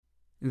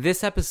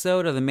This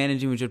episode of the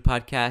Managing Madrid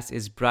podcast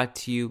is brought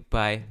to you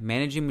by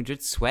Managing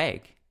Madrid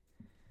Swag.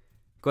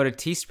 Go to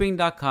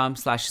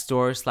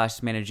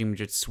teespring.com/store/Managing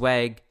Madrid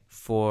Swag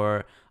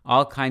for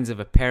all kinds of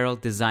apparel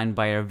designed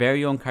by our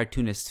very own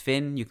cartoonist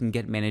Finn. You can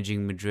get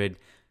Managing Madrid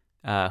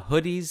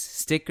hoodies,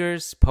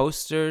 stickers,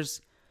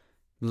 posters,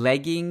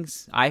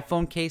 leggings,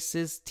 iPhone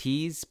cases,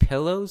 tees,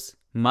 pillows,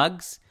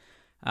 mugs,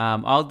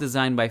 all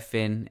designed by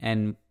Finn,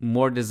 and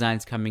more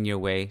designs coming your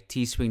way.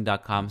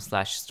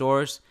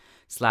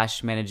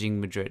 teespring.com/stores/Managing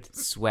Madrid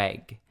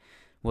Swag.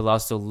 We'll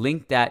also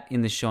link that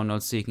in the show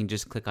notes so you can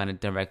just click on it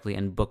directly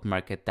and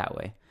bookmark it that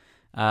way.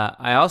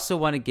 I also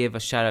want to give a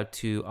shout out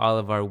to all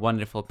of our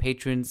wonderful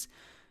patrons.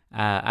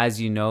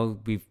 As you know,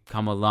 we've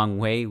come a long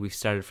way. We've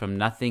started from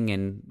nothing,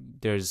 and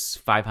there's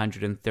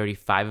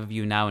 535 of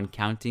you now and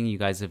counting. You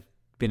guys have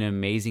been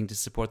amazing to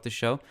support the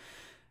show.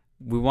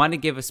 We want to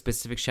give a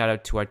specific shout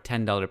out to our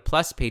 $10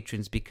 plus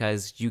patrons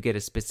because you get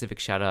a specific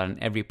shout out on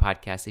every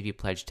podcast if you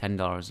pledge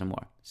 $10 or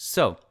more.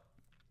 So,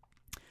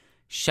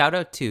 shout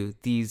out to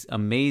these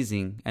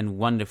amazing and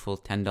wonderful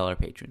 $10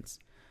 patrons: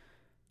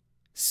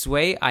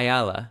 Sway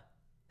Ayala,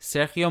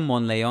 Sergio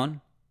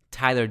Monleon,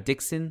 Tyler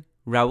Dixon,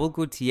 Raul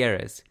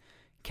Gutierrez,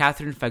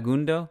 Catherine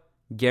Fagundo,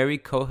 Gary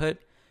Kohut,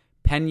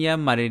 Pena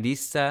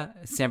Marirista,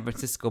 San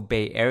Francisco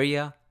Bay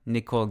Area,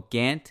 Nicole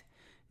Gant,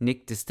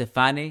 Nick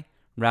DeStefane,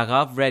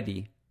 Raghav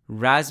Reddy,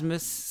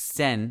 Rasmus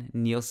Sen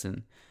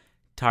Nielsen,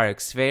 Tarek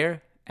Sveer,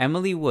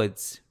 Emily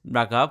Woods,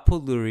 Raghav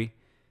Puluri,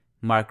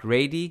 Mark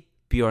Rady,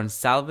 Bjorn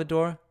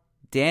Salvador,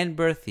 Dan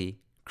Berthy,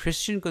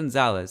 Christian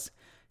Gonzalez,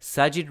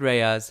 Sajid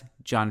Reyes,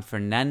 John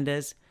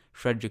Fernandez,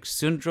 Frederick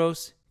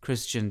Sundros,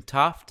 Christian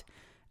Toft,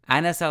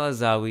 Anas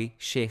Alazawi,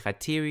 Sheikh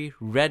Hatiri,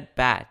 Red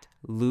Bat,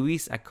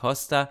 Luis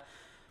Acosta.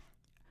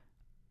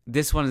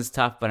 This one is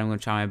tough, but I'm going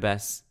to try my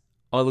best.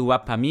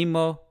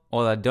 Oluwapamimo,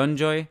 Ola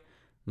Donjoy,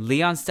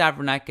 Leon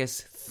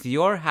Stavronakis,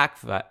 Thior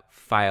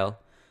Hackfile,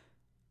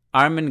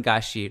 Armin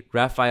Gashi,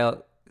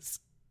 Rafael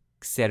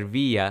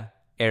Servilla,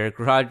 Eric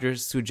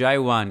Rogers,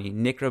 Sujai Wani,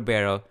 Nick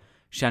Ribeiro,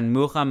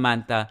 Shanmucha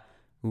Manta,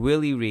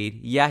 Willie Reed,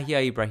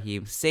 Yahya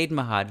Ibrahim, Said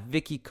Mahad,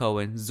 Vicky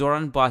Cohen,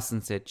 Zoran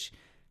Bosansic,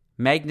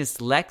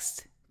 Magnus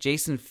Lext,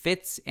 Jason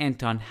Fitz,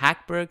 Anton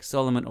Hackberg,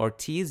 Solomon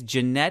Ortiz,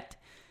 Jeanette,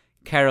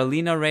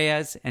 Carolina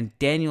Reyes, and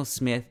Daniel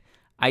Smith.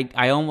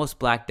 I almost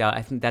blacked out.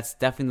 I think that's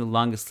definitely the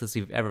longest list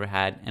we've ever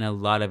had and a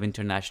lot of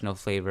international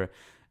flavor.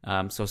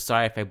 So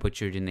sorry if I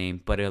butchered your name,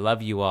 but I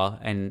love you all.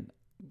 And,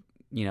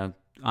 you know,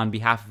 on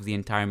behalf of the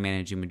entire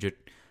Managing Madrid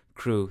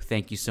crew,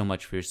 thank you so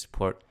much for your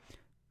support.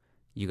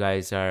 You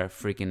guys are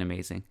freaking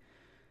amazing.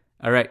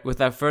 All right,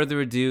 without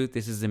further ado,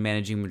 this is the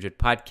Managing Madrid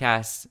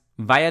podcast,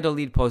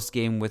 Valladolid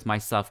postgame with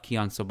myself,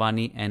 Kiyan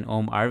Sobani, and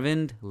Om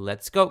Arvind.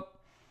 Let's go.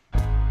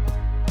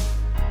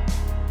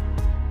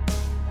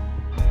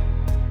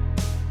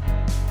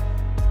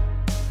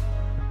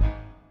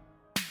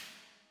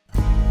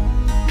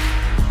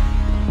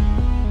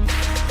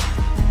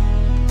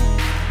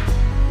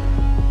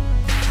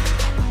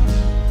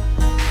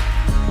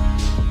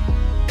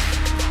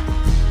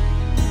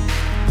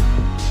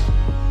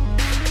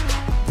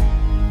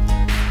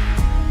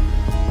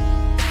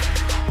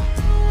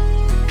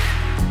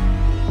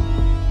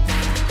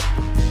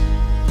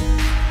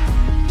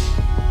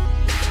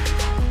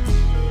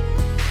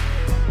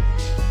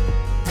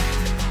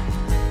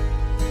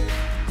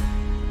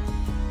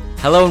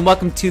 Hello and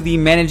welcome to the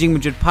Managing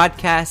Madrid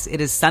podcast. It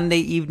is Sunday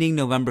evening,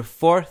 November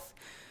 4th.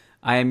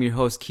 I am your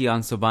host, Kiyan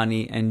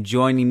Sobani, and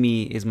joining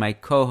me is my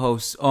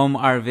co-host, Om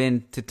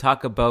Arvind, to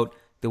talk about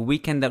the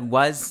weekend that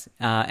was,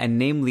 and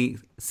namely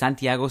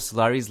Santiago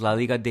Solari's La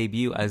Liga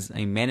debut as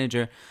a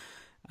manager.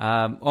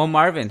 Om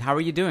Arvind, how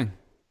are you doing?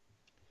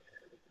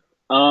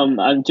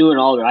 I'm doing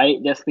all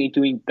right. Definitely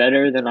doing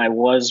better than I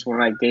was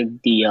when I did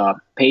the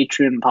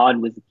Patreon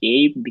pod with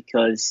Gabe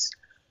because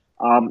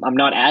I'm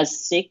not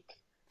as sick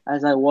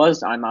as I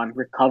was. I'm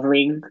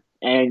recovering,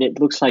 and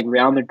it looks like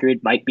Real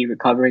Madrid might be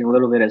recovering a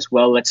little bit as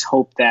well. Let's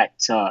hope that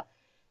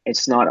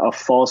it's not a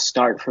false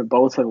start for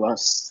both of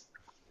us.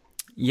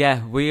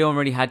 Yeah, we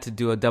already had to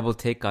do a double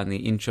take on the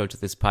intro to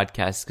this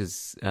podcast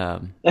because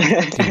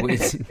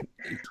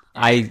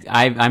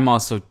I'm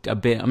also a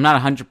bit. I'm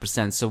not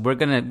 100%, so we're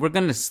gonna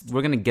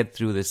get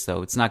through this.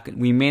 Though it's not.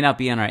 We may not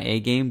be on our A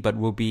game, but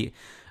we'll be.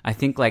 I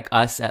think like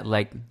us at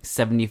like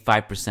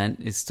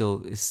 75% is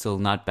still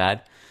not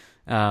bad.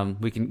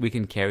 We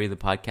can carry the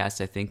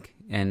podcast, I think,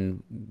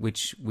 and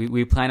which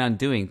we plan on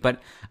doing. But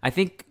I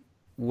think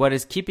what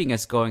is keeping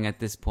us going at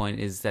this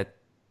point is that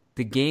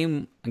the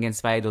game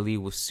against Valladolid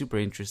was super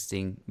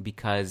interesting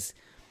because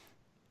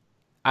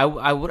I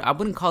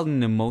wouldn't call it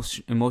an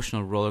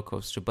emotional roller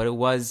coaster, but it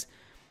was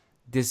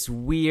this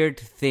weird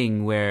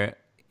thing where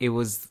it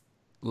was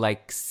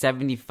like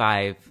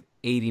 75,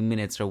 80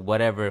 minutes or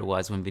whatever it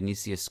was when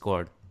Vinicius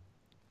scored.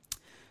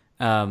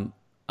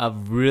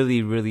 Of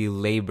really, really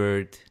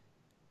labored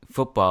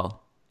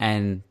football,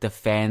 and the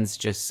fans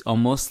just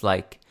almost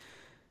like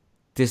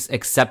this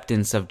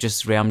acceptance of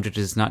just Real Madrid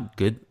is not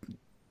good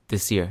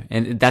this year.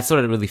 And that's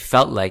what it really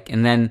felt like.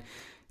 And then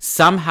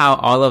somehow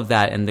all of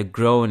that and the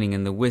groaning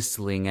and the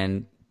whistling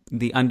and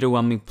the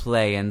underwhelming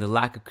play and the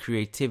lack of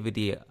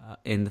creativity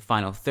in the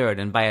final third,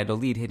 and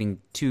Valladolid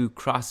hitting 2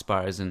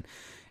 crossbars,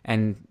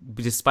 and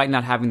despite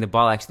not having the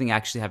ball, actually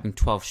having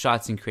 12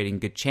 shots and creating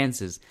good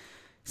chances,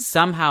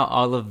 somehow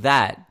all of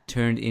that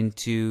turned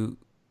into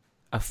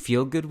a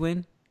feel-good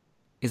win.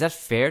 Is that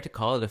fair to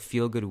call it a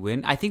feel-good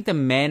win? I think the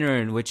manner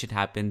in which it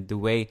happened, the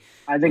way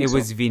it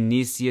was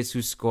Vinicius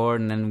who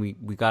scored and then we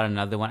got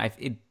another one,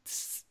 it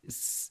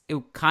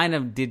kind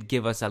of did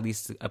give us at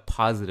least a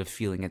positive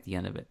feeling at the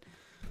end of it.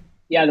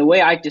 Yeah, the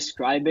way I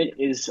describe it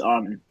is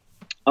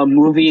a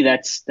movie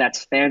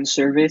that's fan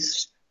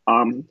service,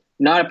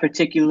 not a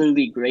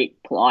particularly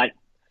great plot.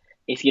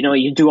 If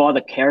you do all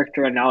the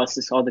character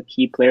analysis, all the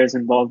key players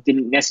involved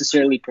didn't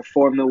necessarily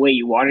perform the way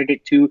you wanted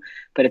it to,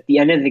 but at the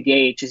end of the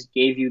day, it just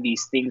gave you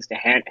these things to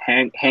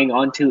hang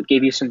on to. It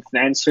gave you some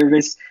fan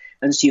service,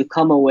 and so you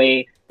come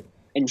away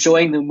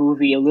enjoying the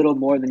movie a little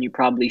more than you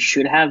probably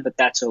should have, but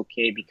that's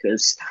okay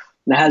because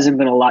there hasn't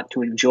been a lot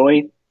to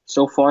enjoy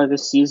so far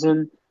this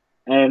season.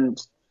 And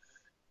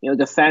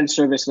the fan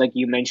service, like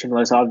you mentioned,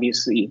 was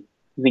obviously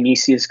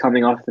Vinicius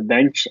coming off the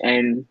bench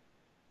and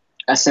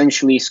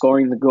essentially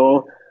scoring the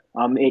goal.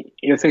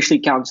 It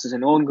officially counts as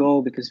an own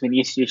goal because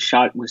Vinicius'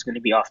 shot was going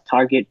to be off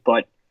target,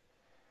 but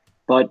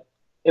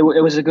it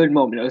was a good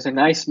moment. It was a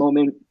nice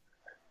moment.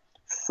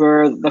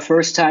 For the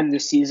first time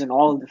this season,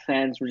 all of the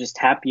fans were just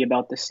happy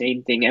about the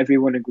same thing.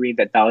 Everyone agreed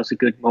that was a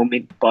good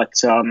moment. But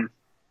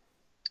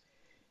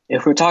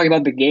if we're talking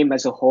about the game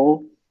as a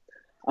whole,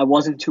 I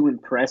wasn't too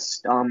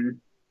impressed.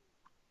 And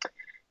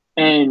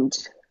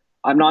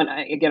I'm not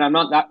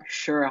that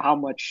sure how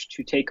much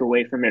to take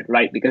away from it,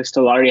 right? Because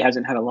Solari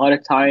hasn't had a lot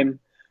of time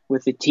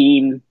with the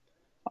team.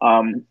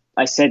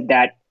 I said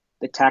that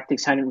the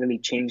tactics hadn't really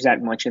changed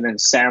that much, and then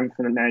Sam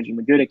from the Managing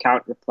Madrid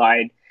account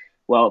replied,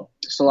 well,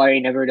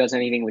 Solari never does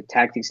anything with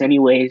tactics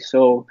anyway,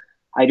 so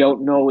I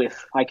don't know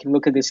if I can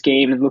look at this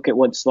game and look at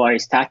what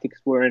Solari's tactics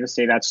were and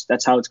say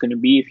that's how it's going to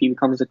be if he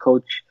becomes a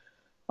coach.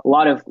 A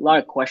lot of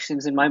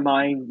questions in my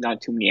mind,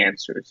 not too many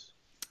answers.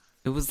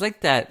 It was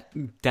like that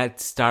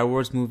Star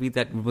Wars movie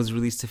that was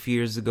released a few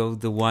years ago,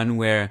 the one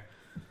where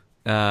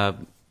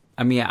I'm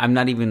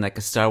not even like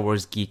a Star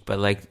Wars geek, but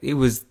like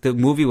the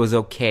movie was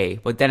okay,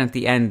 but then at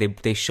the end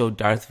they showed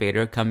Darth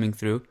Vader coming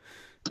through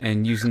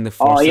and using the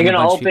Force. Oh, you're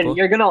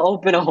gonna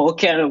open a whole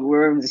can of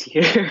worms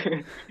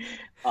here.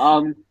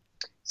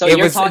 So it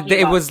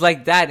was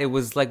like that. It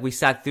was like we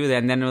sat through that,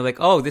 and then we're like,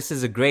 "Oh, this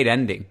is a great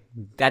ending."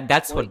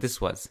 That's what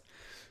this was.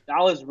 That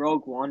was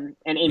Rogue One,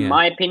 and in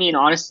my opinion,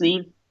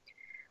 honestly,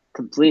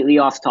 completely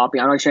off topic.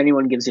 I'm not sure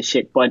anyone gives a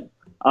shit, but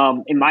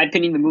in my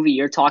opinion, the movie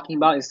you're talking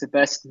about is the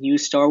best new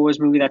Star Wars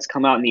movie that's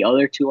come out, and the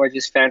other two are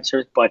just fan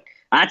service. But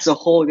that's a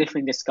whole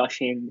different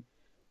discussion.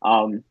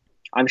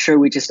 I'm sure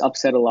we just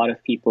upset a lot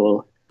of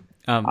people.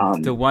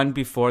 The one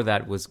before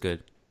that was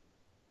good.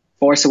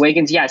 Force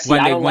Awakens, yeah. See,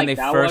 when they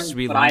first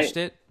relaunched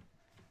it.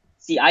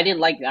 See, I didn't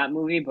like that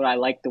movie, but I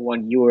liked the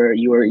one you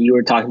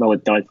were talking about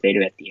with Darth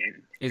Vader at the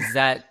end. Is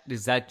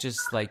that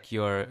just like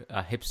your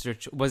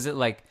hipster? Was it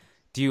like?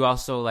 Do you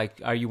also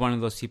like? Are you one of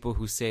those people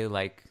who say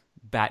like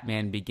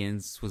Batman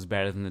Begins was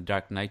better than The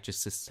Dark Knight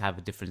just to have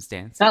a different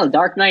stance? No,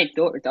 Dark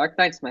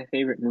Knight's my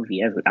favorite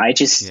movie ever. I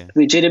just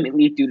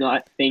legitimately do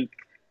not think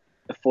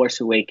The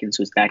Force Awakens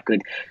was that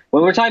good.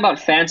 When we're talking about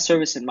fan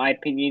service, in my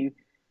opinion,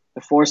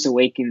 The Force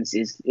Awakens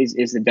is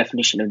the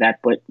definition of that.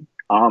 But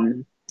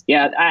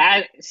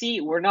I see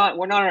we're not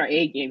on our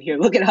A game here.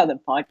 Look at how the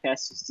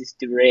podcast is just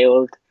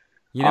derailed.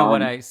 You know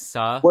what I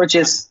saw? We're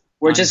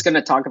just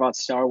gonna talk about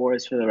Star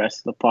Wars for the rest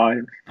of the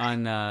pod.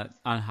 On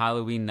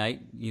Halloween night,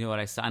 you know what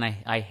I saw? And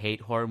I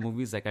hate horror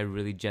movies. Like I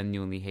really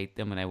genuinely hate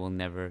them, and I will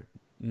never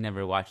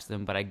watch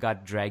them. But I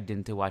got dragged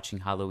into watching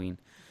Halloween,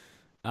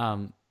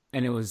 and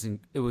it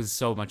was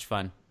so much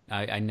fun.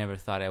 I never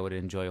thought I would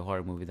enjoy a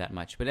horror movie that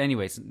much. But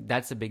anyways,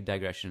 that's a big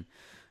digression.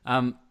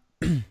 Are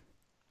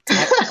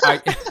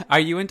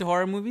you into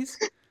horror movies?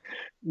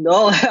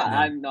 No,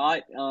 I'm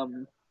not.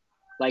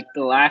 Like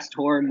the last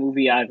horror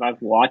movie I've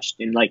watched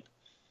in like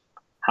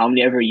how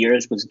many ever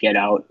years was Get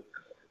Out. It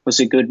was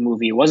a good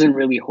movie. It wasn't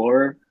really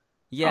horror.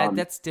 Yeah,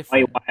 that's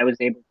different. I was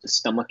able to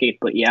stomach it,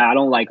 but yeah, I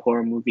don't like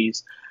horror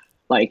movies.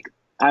 Like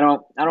I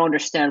don't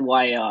understand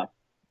why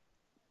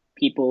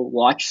people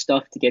watch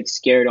stuff to get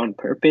scared on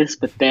purpose,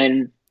 but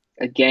then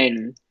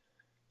again,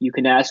 you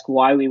can ask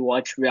why we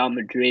watch Real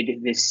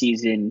Madrid this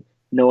season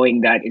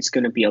knowing that it's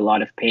going to be a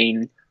lot of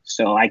pain.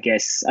 So I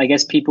guess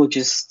people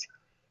just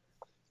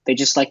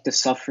like to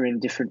suffer in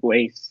different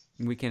ways.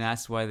 We can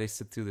ask why they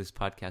sit through this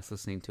podcast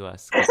listening to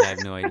us, because I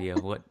have no idea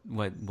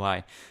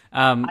why.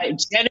 I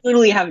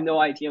genuinely have no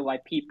idea why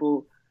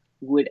people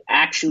would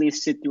actually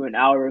sit through an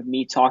hour of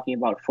me talking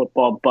about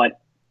football,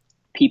 but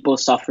people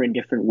suffer in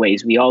different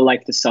ways. We all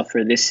like to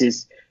suffer. This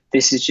is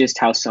just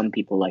how some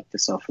people like to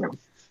suffer.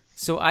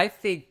 So I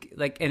think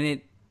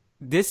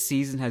this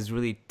season has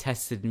really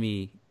tested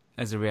me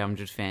as a Real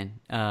Madrid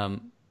fan.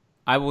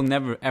 I will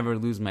never ever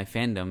lose my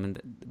fandom,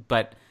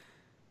 but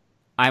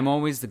I'm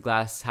always the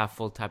glass half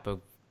full type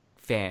of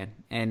fan,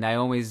 and I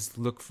always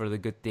look for the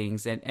good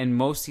things, and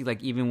mostly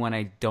like even when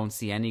I don't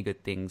see any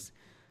good things,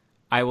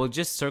 I will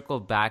just circle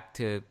back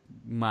to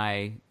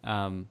my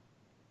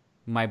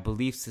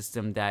belief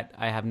system that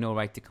I have no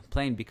right to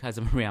complain because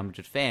I'm a Real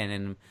Madrid fan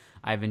and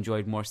I've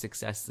enjoyed more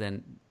success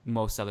than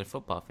most other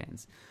football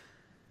fans.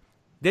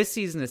 This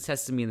season has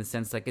tested me in the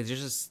sense like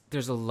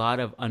there's a lot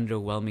of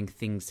underwhelming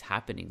things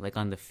happening like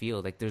on the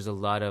field. Like there's a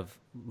lot of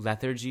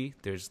lethargy,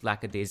 there's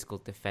lackadaisical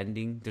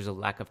defending, there's a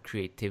lack of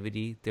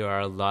creativity. There are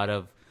a lot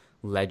of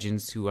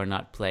legends who are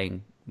not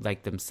playing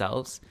like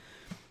themselves.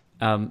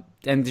 And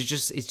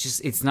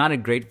it's not a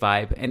great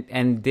vibe.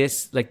 And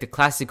this like the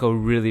Clasico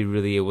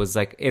really it was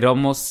like it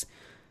almost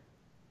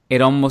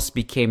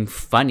became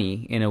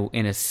funny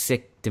in a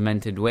sick,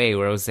 demented way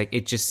where it was like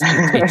it just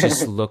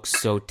looks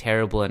so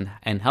terrible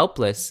and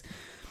helpless.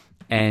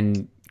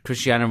 And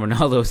Cristiano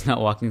Ronaldo is not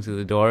walking through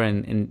the door,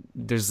 and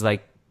there's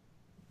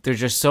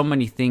just so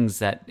many things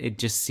that it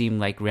just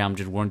seemed like Real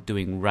Madrid weren't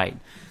doing right.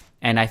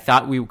 And I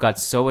thought we got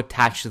so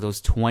attached to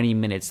those 20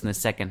 minutes in the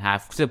second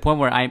half to the point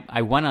where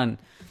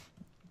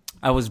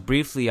I was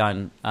briefly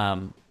on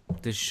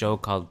this show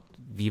called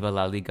Viva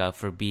La Liga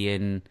for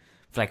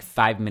like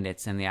 5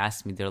 minutes, and they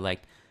asked me, they're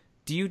like,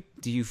 do you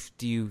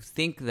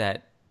think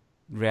that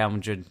Real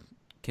Madrid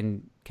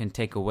can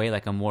take away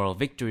like a moral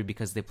victory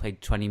because they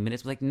played 20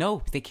 minutes? I'm like,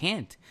 no, they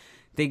can't.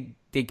 They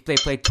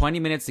played 20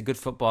 minutes of good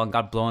football and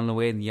got blown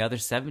away in the other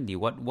 70.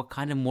 What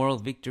kind of moral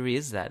victory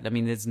is that? I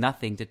mean, there's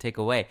nothing to take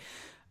away.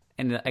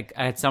 And like,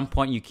 at some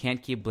point, you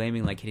can't keep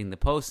blaming like hitting the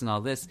post and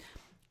all this.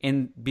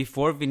 And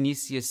before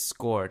Vinicius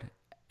scored,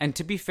 and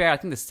to be fair, I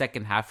think the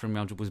second half from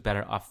Real Madrid was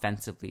better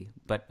offensively.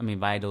 But I mean,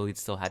 Valladolid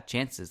still had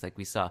chances, like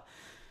we saw.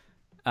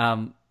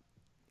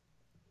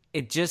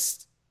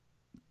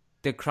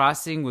 The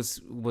crossing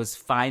was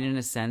fine in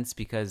a sense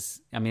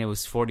because I mean it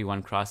was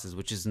 41 crosses,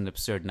 which is an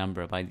absurd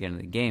number by the end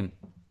of the game.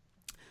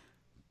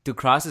 The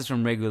crosses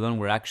from Reguilon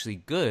were actually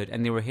good,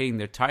 and they were hitting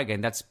their target,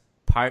 and that's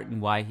part in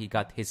why he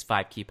got his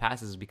 5 key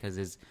passes,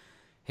 because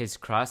his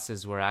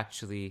crosses were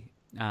actually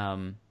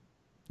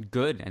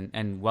good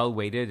and well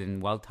weighted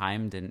and well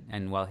timed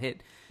and well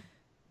hit.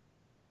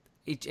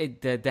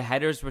 The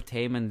headers were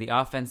tame and the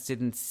offense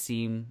didn't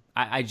seem.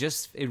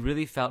 It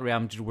really felt Real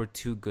Madrid were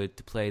too good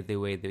to play the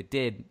way they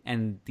did,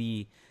 and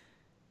the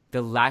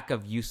lack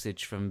of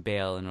usage from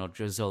Bale and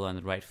Odriozola on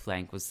the right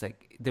flank was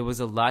like there was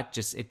a lot.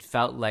 Just it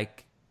felt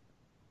like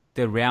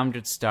the Real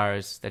Madrid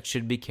stars that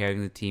should be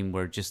carrying the team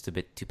were just a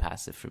bit too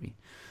passive for me.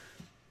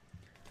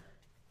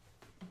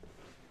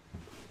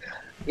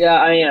 Yeah,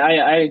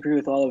 I agree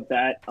with all of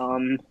that.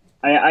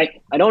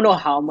 I don't know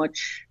how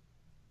much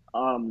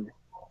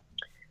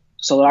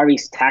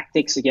Solari's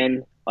tactics,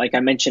 again, like I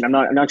mentioned, I'm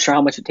not sure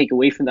how much to take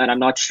away from that. I'm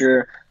not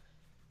sure,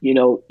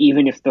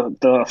 even if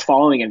the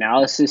following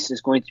analysis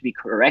is going to be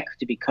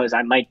correct, because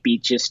I might be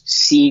just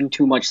seeing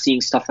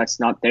stuff that's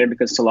not there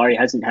because Solari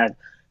hasn't had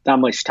that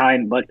much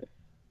time. But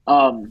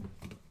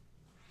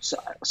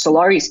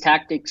Solari's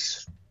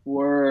tactics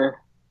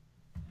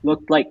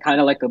looked like kind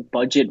of like a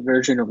budget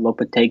version of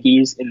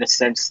Lopetegui's, in the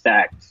sense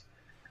that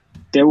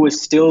there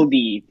was still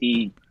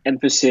the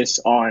emphasis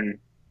on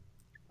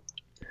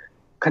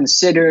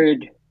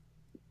considered,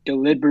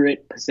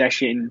 deliberate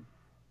possession,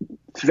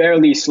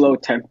 fairly slow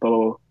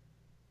tempo,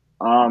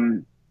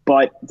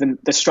 but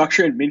the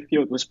structure in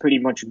midfield was pretty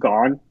much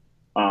gone.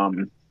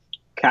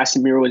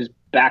 Casemiro was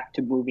back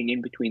to moving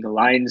in between the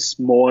lines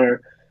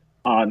more.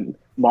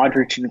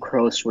 Modric and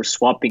Kroos were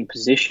swapping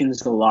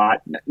positions a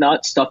lot,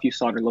 not stuff you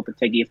saw under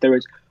Lopetegui. If there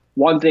was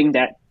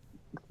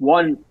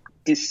one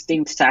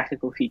distinct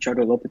tactical feature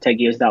under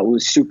Lopetegui, is that it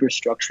was super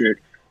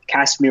structured.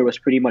 Casemiro was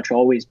pretty much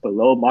always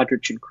below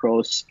Modric and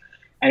Kroos.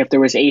 And if there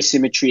was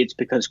asymmetry, it's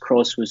because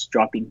Kroos was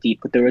dropping deep.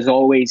 But there was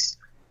always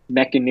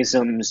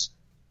mechanisms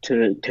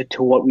to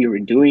what we were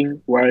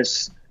doing.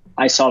 Whereas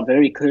I saw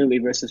very clearly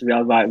versus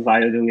Real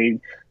Valladolid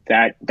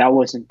that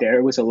wasn't there.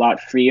 It was a lot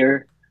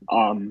freer.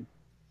 The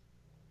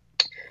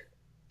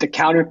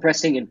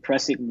counter-pressing and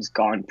pressing was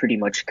gone pretty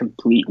much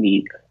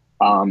completely.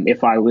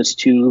 If I was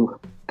to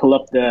pull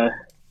up the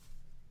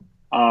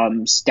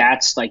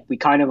stats, like we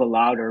kind of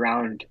allowed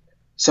around...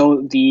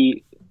 So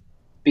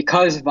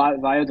because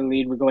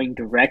Valladolid were going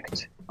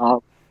direct,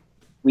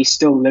 we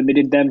still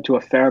limited them to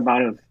a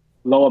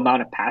low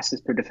amount of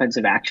passes per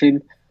defensive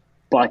action.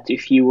 But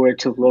if you were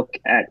to look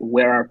at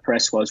where our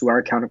press was, where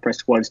our counter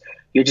press was,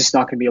 you're just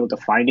not going to be able to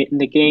find it in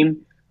the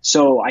game.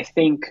 So I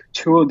think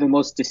two of the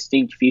most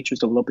distinct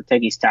features of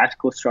Lopetegui's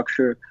tactical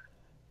structure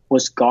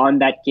was gone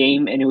that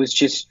game, and it was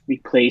just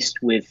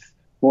replaced with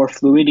more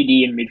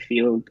fluidity in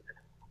midfield,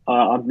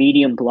 a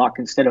medium block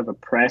instead of a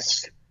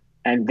press.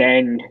 And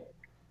then,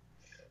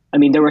 I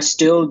mean, there was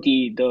still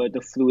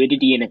the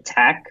fluidity in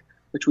attack,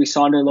 which we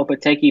saw under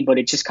Lopetegui, but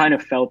it just kind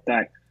of felt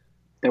that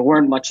there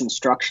weren't much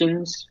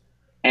instructions,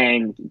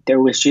 and there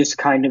was just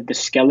kind of the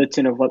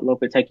skeleton of what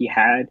Lopetegui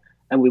had,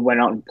 and we went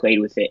out and played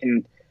with it.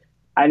 And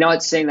I'm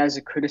not saying that as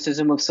a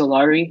criticism of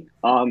Solari.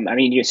 I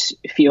mean, you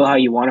feel how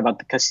you want about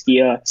the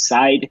Castilla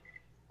side.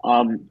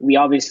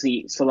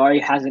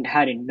 Solari hasn't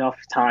had enough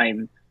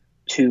time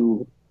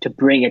to to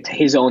bring it to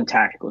his own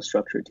tactical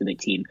structure to the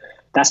team.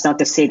 That's not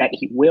to say that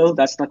he will.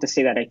 That's not to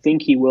say that I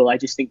think he will. I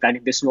just think that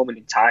in this moment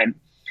in time,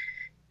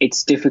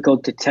 it's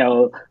difficult to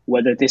tell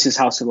whether this is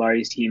how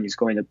Solari's team is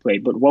going to play.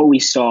 But what we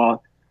saw,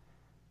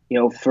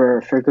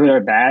 for good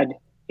or bad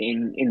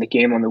in the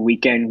game on the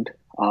weekend,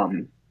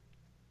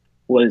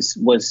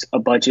 was a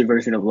budget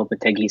version of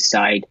Lopetegui's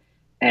side,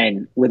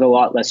 and with a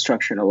lot less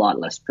structure and a lot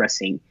less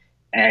pressing.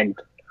 And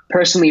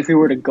personally, if we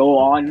were to go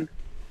on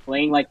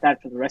playing like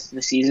that for the rest of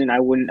the season, I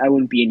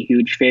wouldn't be in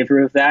huge favor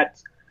of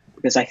that,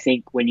 because I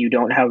think when you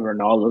don't have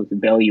Ronaldo to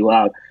bail you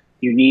out,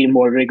 you need a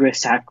more rigorous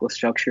tactical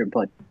structure.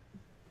 But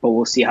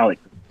we'll see how it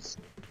goes.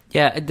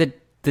 Yeah,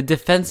 the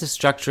defensive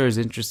structure is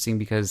interesting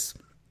because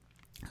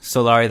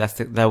Solari,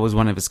 that was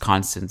one of his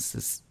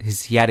constants.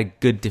 He had a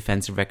good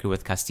defensive record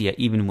with Castilla,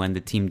 even when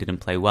the team didn't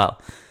play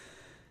well.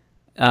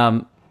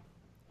 And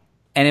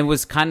it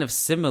was kind of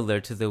similar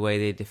to the way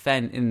they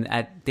defend in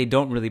that they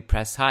don't really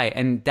press high.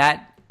 And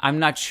that, I'm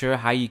not sure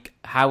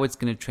how it's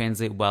going to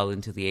translate well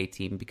into the A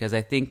team, because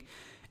I think,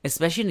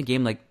 especially in a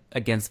game like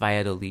against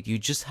Valladolid, you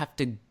just have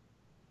to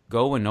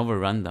go and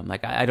overrun them.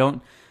 Like, I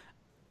don't...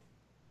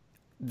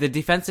 The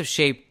defensive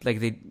shape,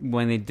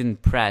 when they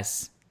didn't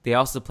press, they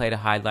also played a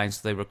high line,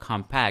 so they were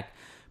compact.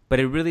 But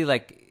it really,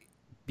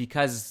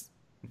 because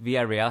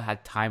Villarreal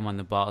had time on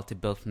the ball to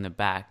build from the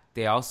back,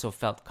 they also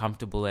felt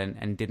comfortable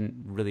and didn't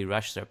really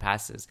rush their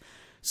passes.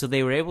 So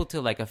they were able to,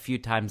 a few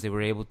times, they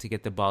were able to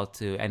get the ball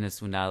to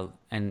Enes Unal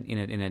and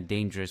in a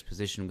dangerous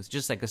position with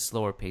just a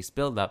slower pace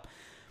build-up.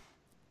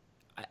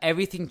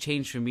 Everything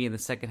changed for me in the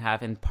second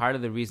half, and part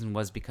of the reason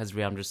was because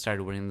Real Madrid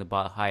started winning the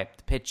ball high up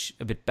the pitch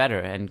a bit better,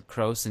 and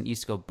Kroos and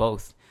Isco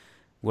both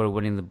were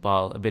winning the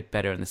ball a bit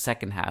better in the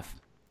second half.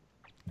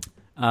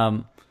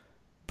 But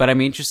I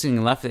mean, interestingly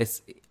enough,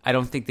 I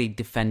don't think they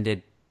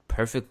defended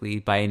perfectly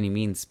by any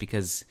means,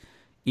 because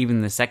even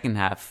in the second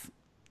half,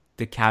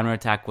 the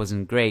counterattack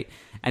wasn't great.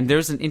 And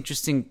there's an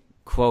interesting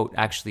quote,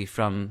 actually,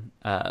 from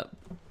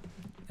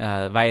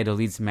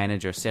Valladolid's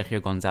manager,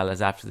 Sergio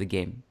Gonzalez, after the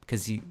game,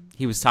 because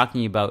he was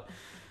talking about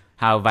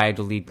how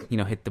Valladolid,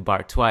 hit the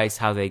bar twice,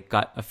 how they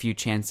got a few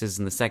chances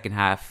in the second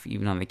half,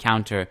 even on the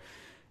counter.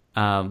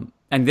 And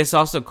this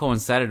also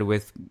coincided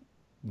with,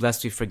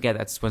 lest we forget,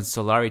 that's when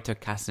Solari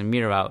took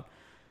Casemiro out.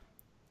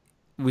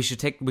 We should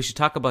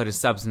talk about his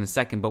subs in a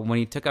second, but when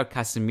he took out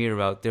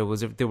Casemiro out,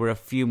 there were a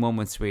few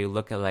moments where you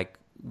look at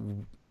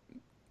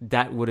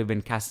that would have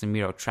been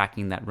Casemiro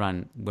tracking that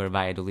run where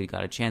Valladolid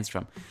got a chance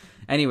from.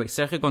 Anyway,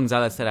 Sergio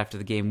Gonzalez said after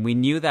the game, "We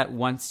knew that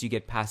once you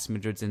get past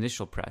Madrid's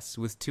initial press,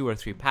 with 2 or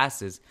 3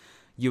 passes,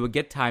 you would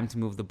get time to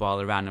move the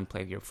ball around and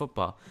play your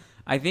football."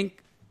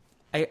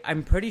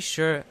 I'm pretty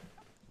sure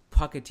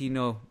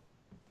Pochettino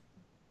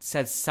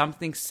said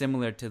something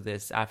similar to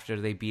this after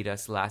they beat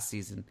us last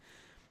season,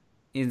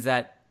 is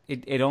that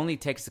it only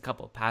takes a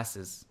couple of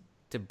passes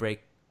to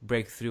break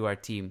through our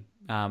team.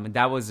 And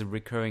that was a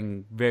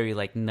recurring, very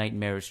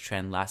nightmarish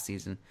trend last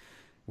season.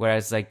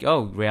 Whereas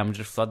Real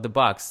Madrid flood the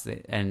box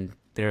and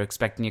they're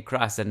expecting a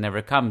cross that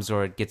never comes,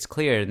 or it gets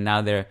cleared,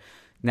 and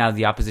now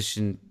the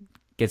opposition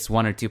gets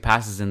 1 or 2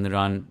 passes and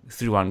they're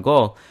through on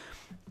goal.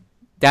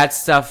 That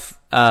stuff,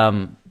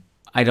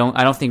 I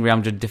don't think Real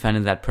Madrid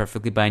defended that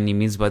perfectly by any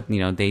means, but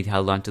they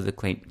held on to the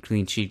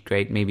clean sheet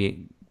great,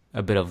 maybe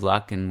a bit of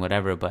luck and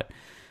whatever, but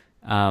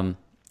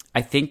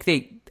I think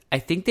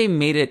they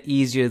made it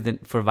easier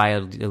for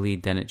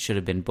Valladolid than it should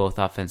have been, both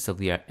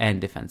offensively and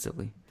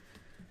defensively.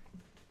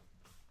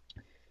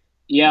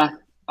 Yeah,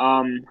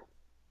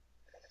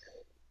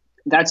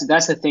 that's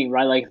the thing,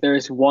 right?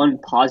 There's one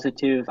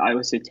positive I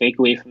was to take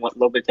away from what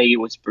Lopetegui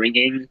was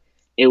bringing.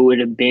 It would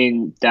have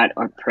been that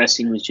our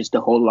pressing was just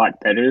a whole lot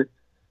better,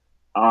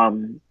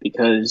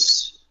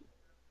 because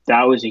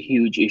that was a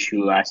huge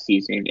issue last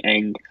season,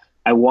 and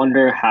I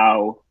wonder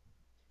how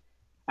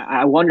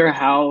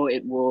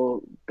it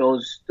will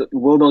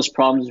those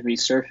problems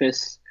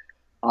resurface,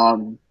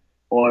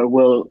 or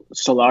will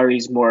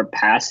Solari's more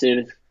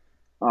passive,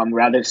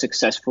 rather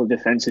successful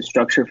defensive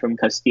structure from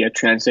Castilla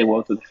translate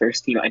well to the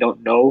first team? I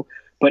don't know,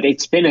 but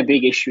it's been a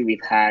big issue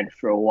we've had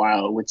for a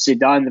while. With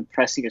Zidane, the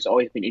pressing has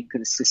always been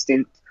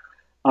inconsistent.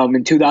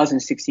 In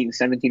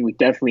 2016-17, we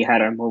definitely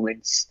had our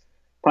moments.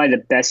 Probably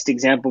the best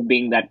example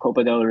being that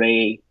Copa del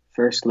Rey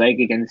first leg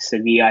against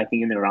Sevilla, I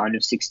think in the round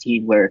of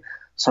 16, where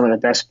some of the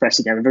best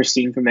pressing I've ever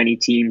seen from any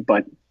team,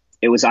 but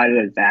it was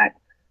either that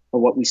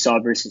or what we saw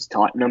versus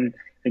Tottenham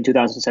in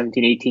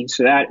 2017-18.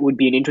 So that would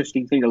be an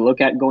interesting thing to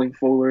look at going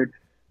forward.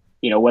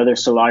 Whether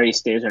Solari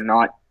stays or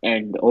not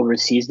and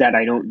oversees that,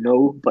 I don't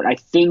know. But I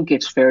think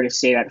it's fair to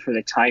say that for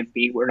the time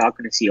being, we're not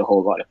going to see a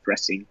whole lot of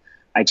pressing.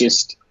 I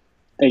just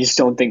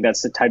don't think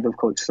that's the type of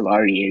coach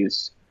Solari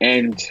is.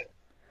 And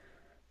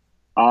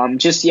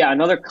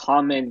another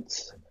comment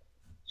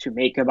to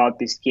make about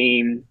this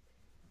game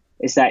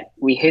is that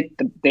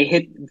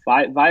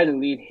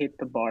Valladolid hit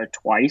the bar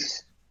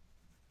twice.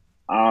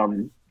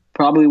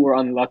 Probably were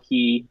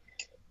unlucky,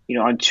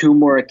 on 2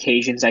 more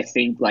occasions. I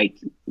think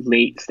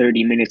late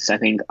 30 minutes. I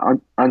think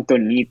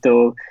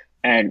Antonito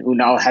and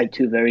Unal had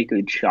 2 very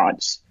good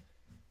shots.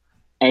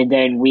 and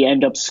then we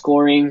end up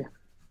scoring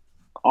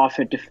off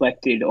a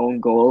deflected own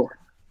goal.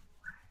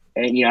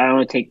 And I don't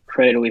want to take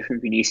credit away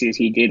from Vinicius;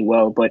 he did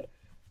well, but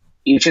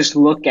you just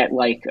look at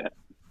like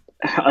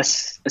a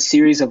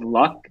series of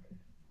luck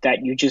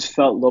that you just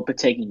felt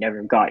Lopetegui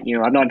never got.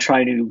 I'm not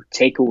trying to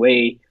take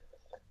away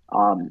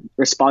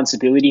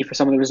responsibility for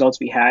some of the results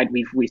we had.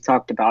 We've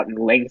talked about in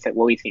length at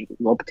what we think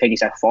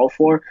Lopetegui's at fault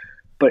for,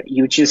 but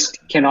you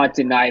just cannot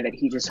deny that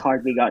he just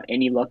hardly got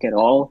any luck at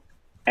all.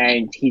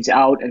 And he's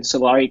out, and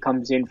Solari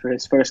comes in for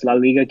his first La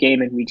Liga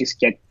game, and we just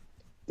get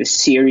this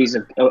series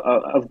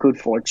of good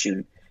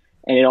fortune.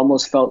 And it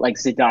almost felt like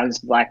Zidane's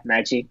black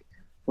magic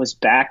was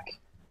back.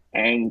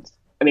 And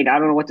I mean, I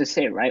don't know what to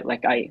say, right?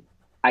 Like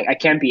I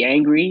can't be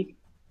angry,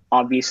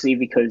 obviously,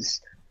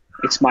 because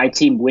it's my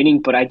team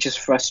winning, but I'm just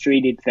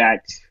frustrated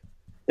that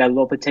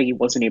Lopetegui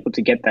wasn't able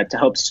to get that to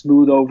help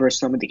smooth over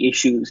some of the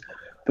issues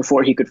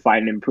before he could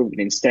find an improvement.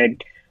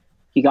 Instead,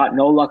 he got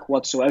no luck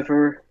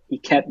whatsoever. He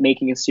kept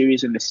making a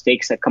series of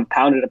mistakes that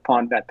compounded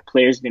upon that. The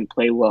players didn't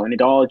play well, and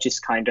it all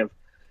just kind of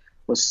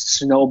was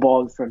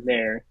snowballed from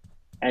there.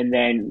 And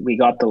then we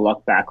got the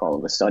luck back all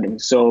of a sudden.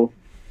 So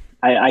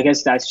I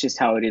guess that's just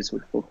how it is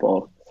with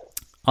football.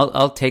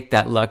 I'll take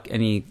that luck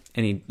any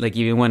like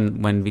even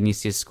when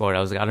Vinicius scored, I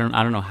was like, I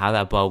don't know how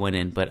that ball went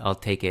in, but I'll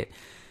take it.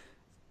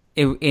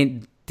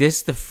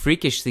 The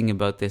freakish thing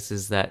about this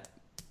is that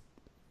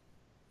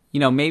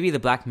maybe the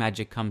black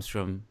magic comes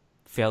from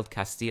failed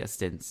Castilla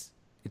stints.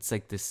 It's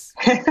like this,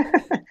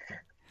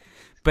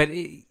 but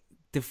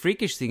the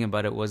freakish thing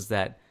about it was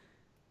that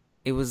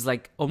it was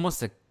like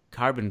almost a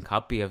carbon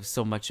copy of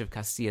so much of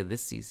Castilla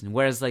this season.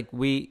 Whereas like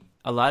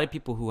a lot of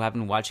people who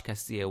haven't watched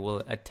Castilla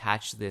will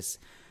attach this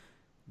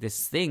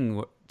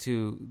thing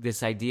to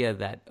this idea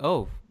that,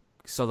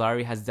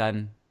 Solari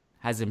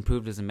has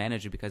improved as a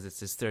manager because it's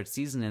his third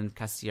season and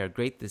Castilla are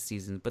great this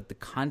season. But the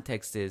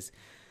context is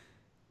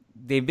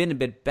they've been a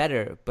bit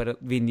better,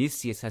 but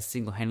Vinicius has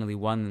single-handedly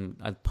won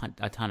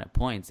a ton of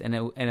points. And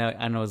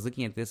I was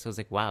looking at this, I was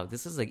like, wow,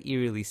 this is like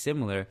eerily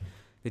similar.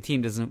 The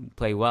team doesn't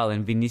play well,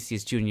 and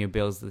Vinicius Jr.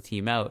 bails the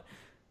team out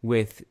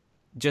with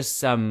just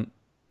some...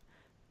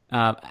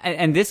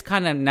 and this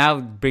kind of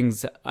now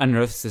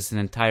unearths this an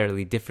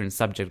entirely different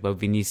subject about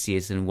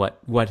Vinicius and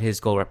what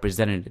his goal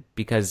represented,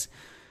 because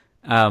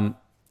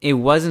it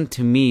wasn't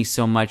to me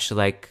so much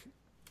like,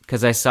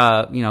 because I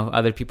saw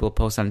other people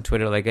post on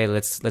Twitter like, hey,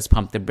 let's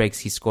pump the brakes.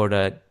 He scored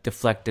a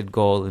deflected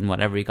goal and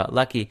whatever, he got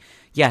lucky.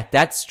 Yeah,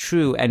 that's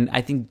true, and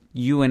I think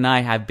you and I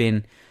have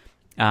been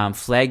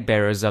flag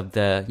bearers of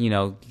the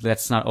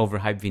let's not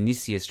overhype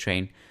Vinicius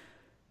train.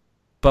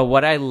 But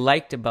what I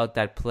liked about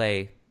that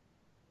play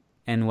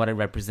and what it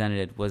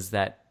represented was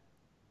that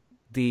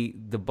the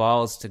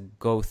balls to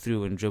go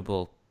through and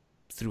dribble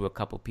through a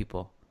couple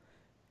people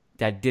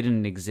that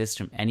didn't exist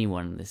from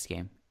anyone in this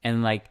game.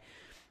 And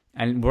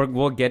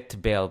we'll get to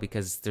Bale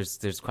because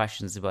there's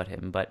questions about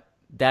him, but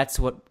that's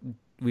what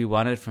we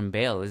wanted from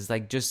Bale, is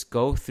like, just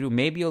go through.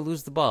 Maybe you'll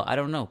lose the ball, I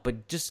don't know,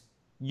 but just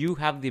you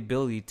have the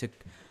ability to,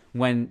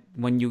 when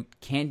you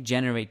can't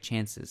generate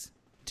chances,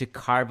 to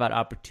carve out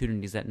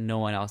opportunities that no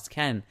one else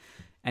can.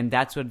 And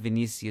that's what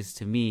Vinicius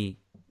to me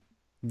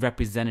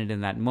represented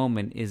in that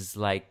moment, is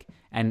like,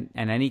 and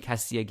any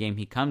Castilla game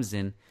he comes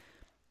in,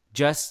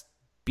 just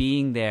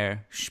being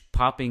there,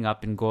 popping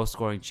up in goal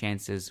scoring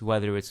chances,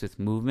 whether it's with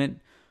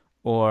movement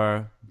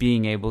or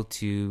being able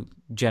to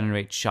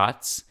generate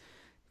shots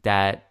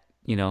that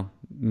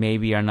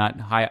maybe are not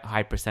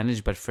high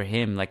percentage, but for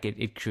him, like,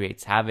 it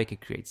creates havoc,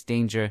 it creates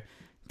danger.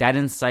 That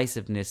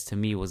incisiveness to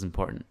me was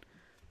important.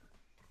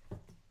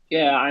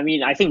 Yeah, I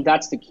mean, I think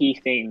that's the key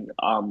thing.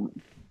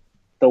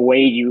 The way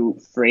you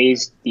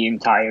phrased the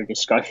entire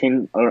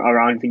discussion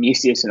around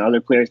Vinicius and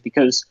other players,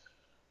 because,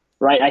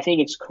 right, I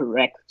think it's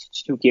correct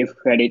to give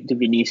credit to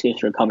Vinicius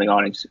for coming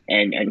on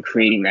and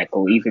creating that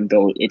goal, even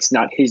though it's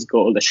not his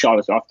goal, the shot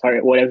was off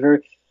target,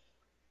 whatever.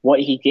 What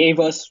he gave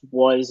us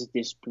was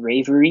this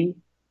bravery,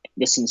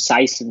 this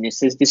incisiveness,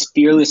 this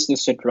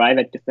fearlessness to drive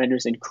at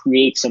defenders and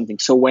create something.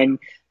 So when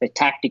the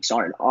tactics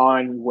aren't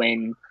on,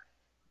 when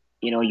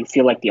you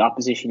feel like the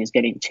opposition is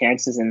getting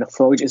chances and the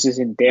flow just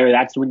isn't there,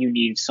 that's when you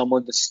need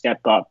someone to step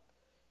up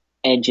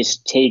and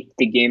just take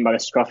the game by the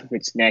scruff of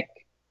its neck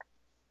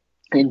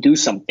and do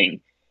something.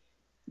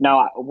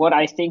 Now, what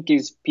I think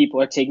is people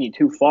are taking it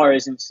too far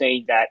is in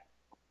saying that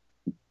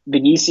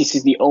Vinicius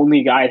is the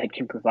only guy that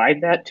can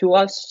provide that to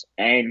us,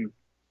 and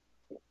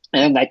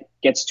that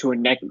gets to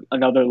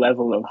another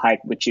level of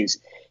hype, which is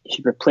he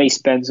should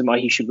replace Benzema,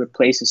 he should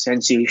replace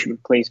Asensio, he should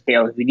replace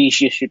Bale.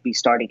 Vinicius should be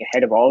starting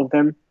ahead of all of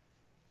them.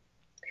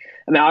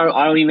 I mean,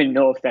 I don't even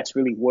know if that's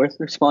really worth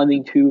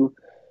responding to,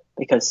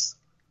 because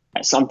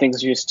some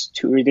things are just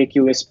too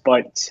ridiculous.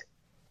 But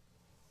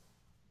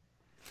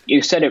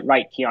you said it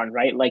right, Keon,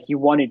 right? Like, you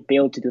wanted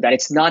Bale to do that.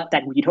 It's not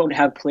that we don't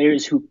have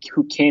players who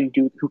can't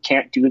do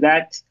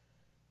that.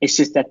 It's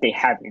just that they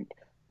haven't.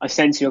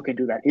 Asensio can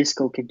do that.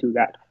 Isco can do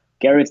that.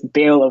 Gareth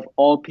Bale, of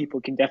all people,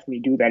 can definitely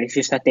do that. It's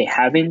just that they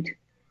haven't.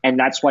 And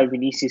that's why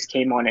Vinicius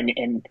came on,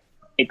 and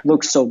it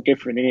looks so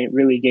different, and it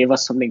really gave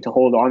us something to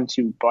hold on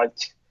to.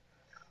 But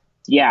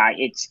yeah,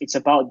 it's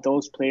about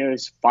those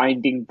players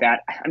finding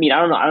that. I mean, I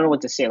don't know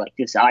what to say. Like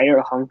desire,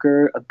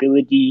 hunger,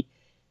 ability.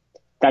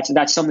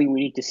 That's something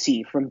we need to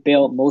see from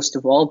Bale most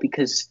of all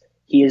because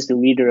he is the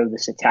leader of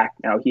this attack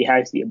now. He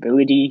has the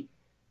ability.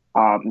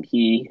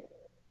 He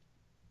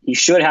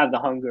should have the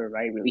hunger,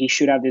 right? He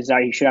should have the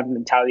desire. He should have the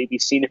mentality.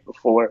 We've seen it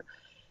before.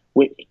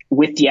 With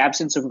with the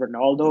absence of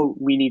Ronaldo,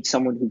 we need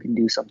someone who can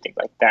do something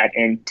like that,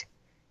 and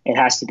it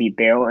has to be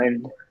Bale.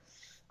 And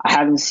I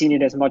haven't seen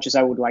it as much as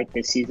I would like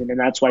this season, and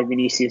that's why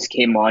Vinicius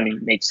came on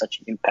and made such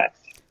an impact.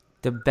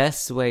 The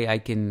best way I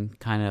can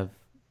kind of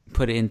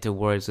put it into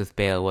words with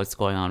Bale, what's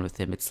going on with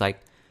him, it's like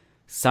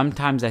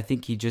sometimes I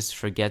think he just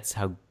forgets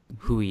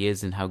who he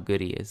is and how good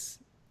he is.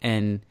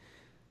 And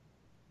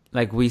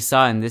like we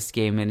saw in this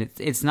game, and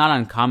it's not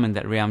uncommon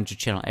that Real Madrid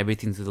channel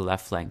everything through the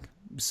left flank.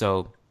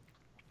 So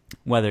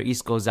whether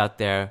Isco's out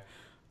there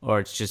or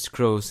it's just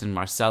Kroos and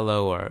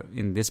Marcelo, or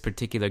in this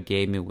particular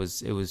game it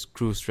was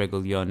Kroos,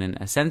 Reguilon, and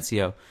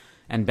Asensio,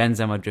 and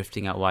Benzema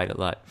drifting out wide a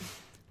lot.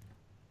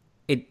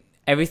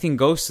 Everything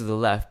goes to the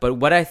left. But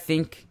what I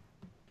think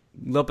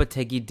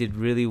Lopetegui did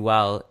really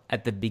well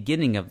at the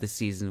beginning of the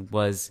season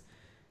was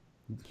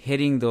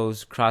hitting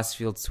those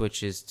crossfield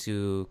switches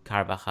to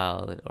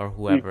Carvajal or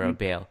whoever, or Mm-hmm.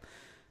 Bale.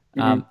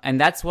 Mm-hmm. And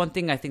that's one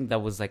thing I think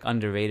that was like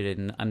underrated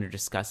and under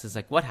discussed is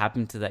like what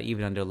happened to that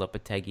even under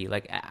Lopetegui.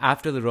 Like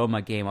after the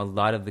Roma game, a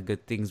lot of the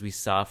good things we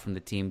saw from the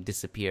team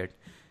disappeared,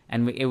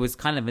 and it was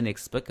kind of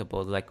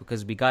inexplicable. Like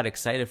because we got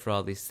excited for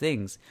all these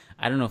things.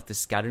 I don't know if the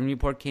scouting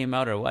report came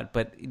out or what,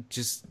 but it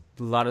just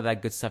a lot of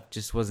that good stuff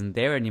just wasn't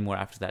there anymore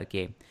after that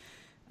game.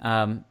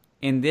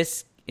 In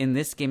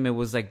this game, it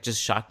was like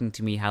just shocking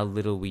to me how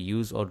little we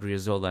use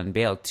Odriozola and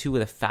Bale, two of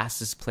the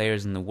fastest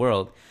players in the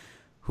world,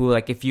 who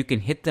like if you can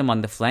hit them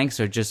on the flanks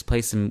or just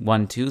play some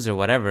 1-2s or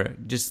whatever,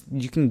 just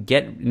you can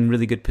get in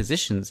really good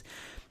positions.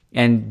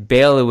 And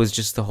Bale, it was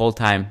just the whole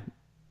time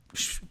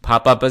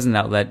pop up as an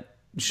outlet,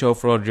 show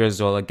for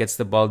Odriozola, gets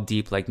the ball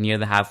deep like near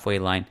the halfway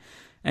line,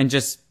 and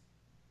just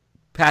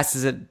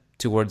passes it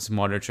towards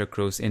Modric or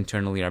Kroos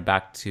internally or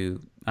back to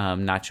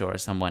Nacho or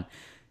someone.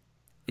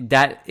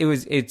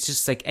 It's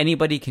just like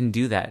anybody can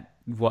do that.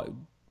 But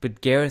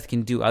Gareth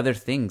can do other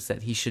things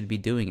that he should be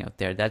doing out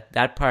there.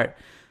 That part,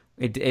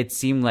 it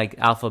seemed like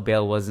Alpha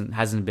Bale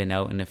hasn't been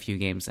out in a few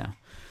games now.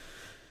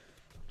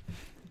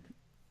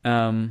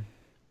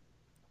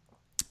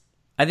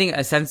 I think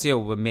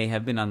Asensio may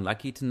have been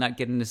unlucky to not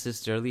get an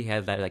assist early. He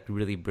had that like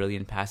really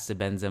brilliant pass to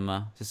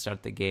Benzema to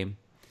start the game.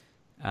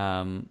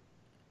 I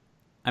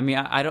mean,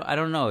 I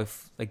don't know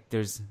if like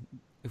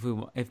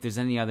if there's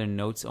any other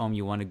notes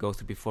you want to go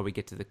through before we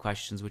get to the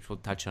questions, which we'll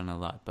touch on a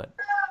lot. But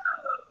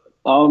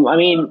I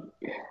mean,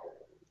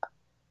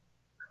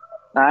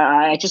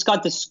 I just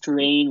got this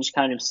strange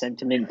kind of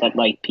sentiment that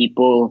like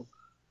people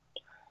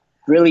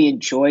really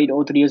enjoyed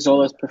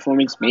Odriozola's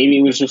performance. Maybe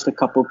it was just a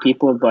couple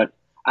people, but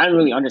I don't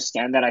really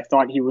understand that. I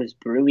thought he was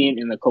brilliant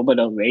in the Copa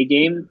del Rey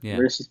game yeah,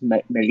 versus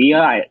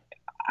Melilla.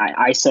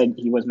 I said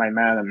he was my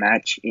man of the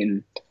match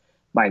in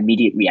my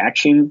immediate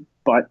reaction,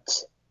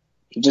 but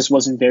he just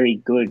wasn't very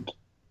good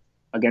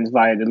against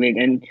Valladolid.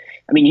 And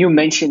I mean, you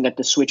mentioned that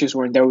the switches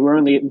weren't there. We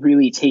weren't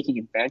really taking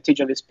advantage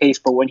of his pace,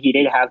 but when he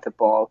did have the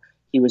ball,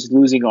 he was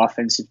losing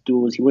offensive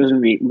duels. He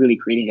wasn't really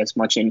creating as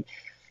much. And,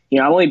 you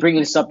know, I'm only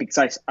bringing this up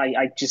because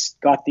I just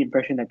got the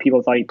impression that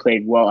people thought he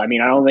played well. I mean,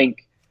 I don't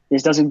think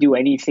this doesn't do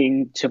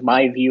anything to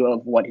my view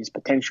of what his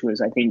potential is.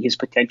 I think his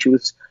potential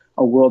is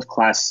a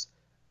world-class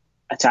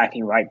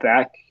attacking right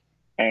back,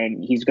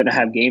 and he's going to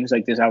have games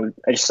like this. I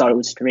just thought it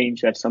was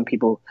strange that some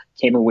people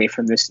came away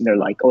from this and they're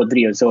like, "Oh,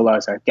 Odriozola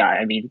is our guy."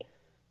 I mean,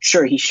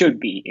 sure, he should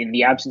be in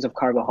the absence of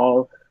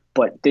Carvajal,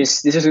 but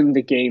this isn't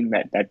the game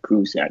that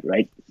proves that,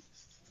 right?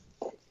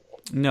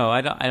 no,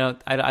 I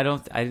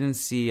didn't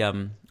see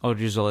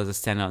Odriozola as a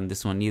standout in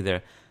this one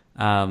either.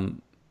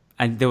 And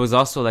there was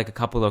also like a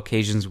couple of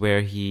occasions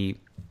where he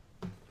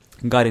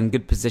got in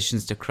good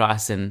positions to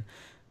cross, and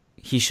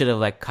he should have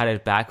like cut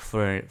it back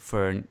for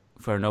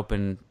an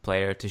open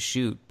player to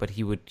shoot, but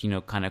he would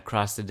kind of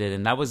cross it in,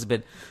 and that was a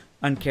bit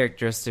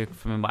uncharacteristic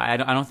from him. I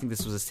don't think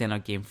this was a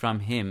standout game from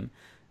him.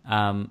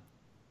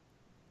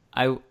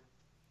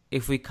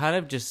 If we kind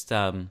of just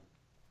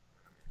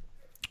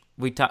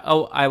we talk.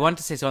 Oh, I want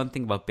to say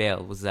something about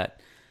Bale was that.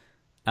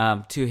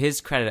 To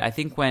his credit, I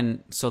think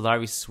when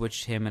Solari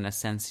switched him and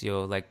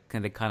Asensio, like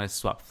they kind of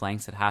swapped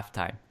flanks at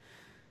halftime,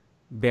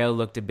 Bale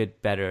looked a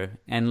bit better.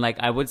 And like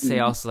I would say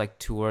also like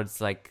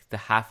towards like the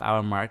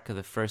half-hour mark of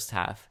the first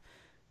half,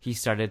 he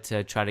started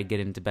to try to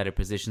get into better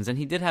positions. And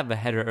he did have a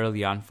header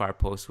early on far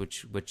post,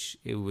 which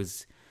it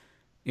was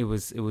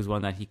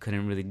one that he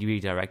couldn't really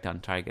redirect on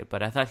target.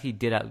 But I thought he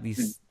did at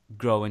least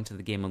grow into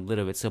the game a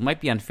little bit. So it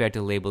might be unfair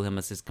to label him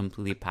as this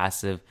completely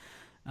passive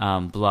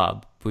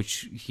blob,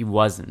 which he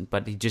wasn't,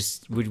 but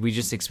we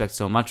just expect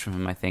so much from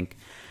him, I think.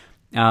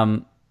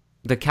 The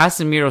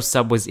Casemiro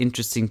sub was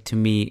interesting to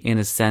me in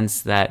a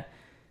sense that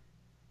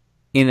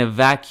in a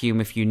vacuum,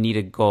 if you need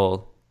a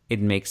goal,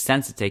 it makes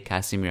sense to take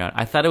Casemiro out.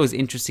 I thought it was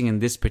interesting in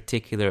this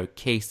particular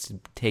case to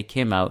take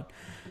him out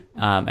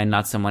and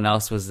not someone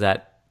else, was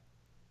that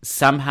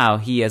somehow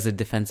he as a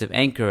defensive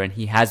anchor, and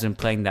he has been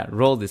playing that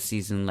role this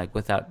season, like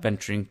without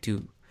venturing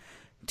too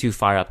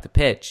far up the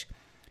pitch.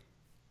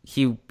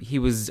 He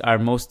was our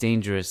most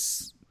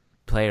dangerous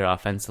player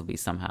offensively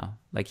somehow.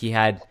 Like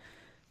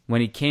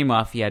when he came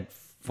off, he had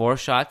 4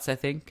 shots, I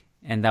think,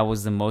 and that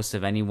was the most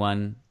of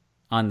anyone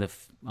on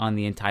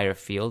the entire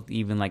field,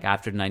 even like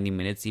after 90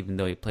 minutes, even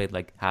though he played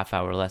like half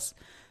hour less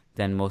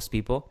than most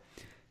people.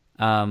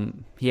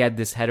 He had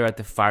this header at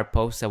the far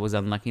post that was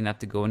unlucky not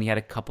to go, and he had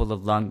a couple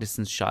of long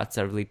distance shots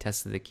that really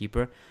tested the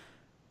keeper.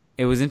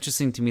 It was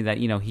interesting to me that,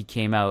 he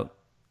came out,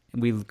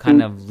 we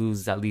kind of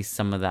lose at least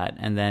some of that,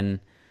 and then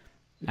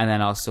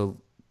also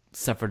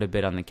suffered a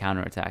bit on the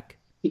counterattack.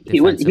 He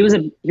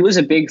was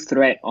a big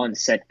threat on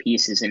set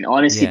pieces, and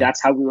honestly,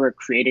 that's how we were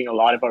creating a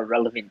lot of our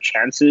relevant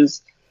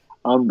chances.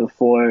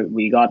 Before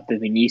we got the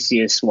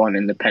Vinicius one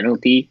and the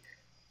penalty.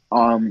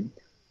 I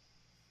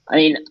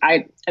mean,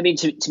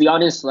 to be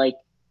honest, like,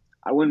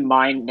 I wouldn't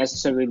mind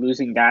necessarily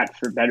losing that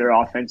for better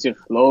offensive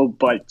flow,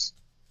 but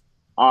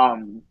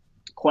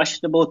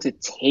questionable to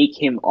take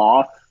him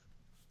off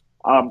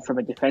from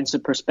a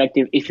defensive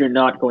perspective if you're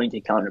not going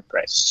to counter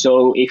press.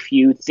 So if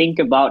you think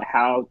about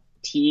how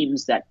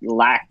teams that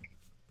lack,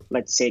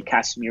 let's say,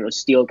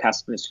 Casemiro's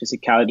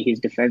physicality, his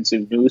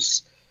defensive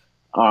nous,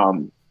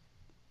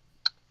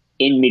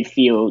 in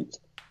midfield,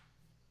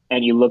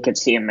 and you look at,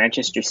 say, a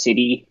Manchester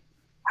City,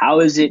 how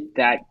is it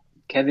that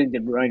Kevin De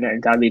Bruyne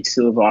and David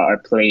Silva are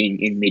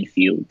playing in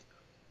midfield?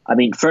 I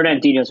mean,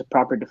 Fernandinho is a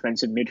proper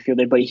defensive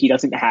midfielder, but he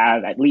doesn't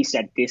have, at least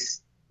at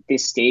this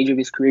stage of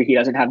his career, he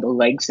doesn't have the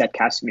legs that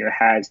Casemiro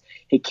has.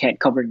 He can't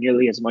cover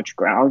nearly as much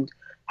ground.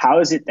 How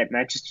is it that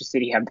Manchester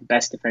City have the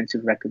best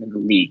defensive record in the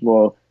league?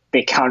 Well,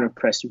 they counter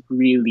press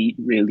really,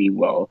 really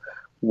well.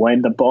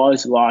 When the ball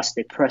is lost,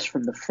 they press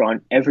from the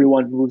front.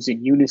 Everyone moves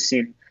in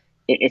unison.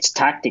 It's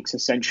tactics,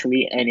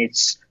 essentially, and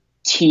it's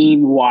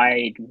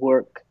team-wide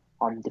work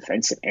on the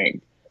defensive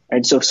end.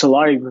 And so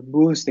Solari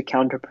removes the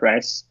counter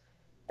press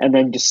and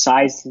then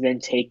decides to then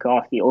take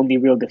off the only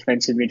real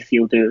defensive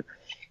midfielder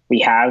we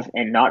have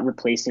and not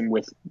replace him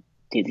with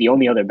the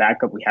only other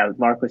backup we have,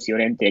 Marcos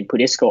Llorente, and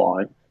put Isco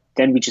on.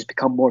 Then we just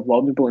become more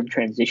vulnerable in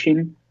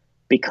transition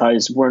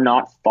because we're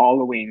not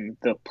following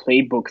the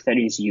playbook that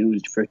is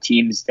used for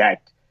teams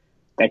that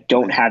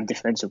don't have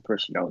defensive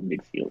personnel in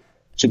midfield.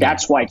 So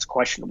that's why it's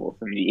questionable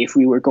for me. If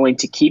we were going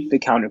to keep the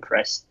counter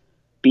press,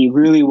 be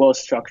really well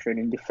structured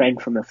and defend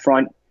from the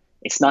front,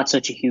 it's not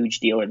such a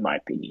huge deal in my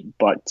opinion.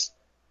 But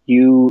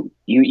you're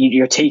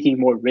taking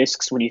more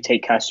risks when you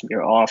take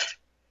Casemiro off,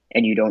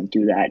 and you don't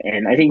do that.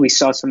 And I think we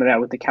saw some of that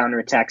with the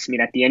counterattacks. I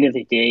mean, at the end of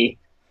the day,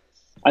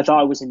 I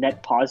thought it was a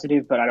net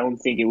positive, but I don't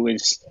think it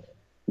was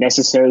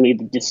necessarily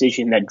the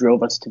decision that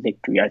drove us to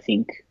victory. I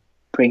think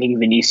bringing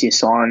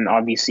Vinicius on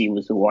obviously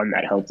was the one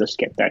that helped us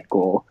get that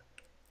goal.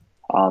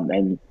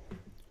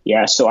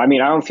 So I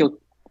mean, I don't feel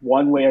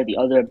one way or the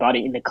other about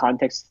it in the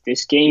context of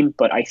this game,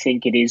 but I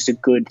think it is a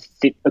good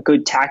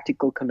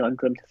tactical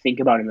conundrum to think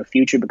about in the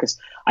future, because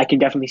I can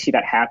definitely see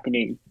that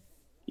happening,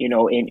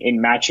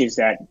 in matches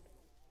that,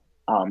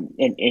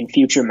 in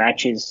future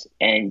matches,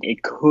 and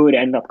it could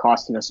end up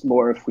costing us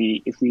more if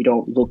we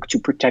don't look to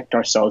protect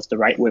ourselves the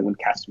right way when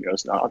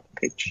Casemiro's not on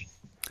the pitch.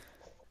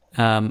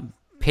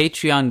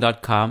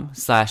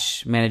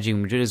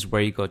 Patreon.com/Managing Madrid is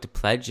where you go to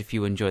pledge if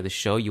you enjoy the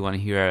show. You want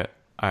to hear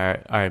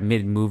our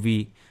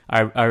mid-movie,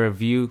 our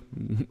review,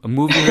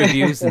 movie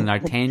reviews and our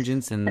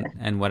tangents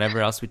and whatever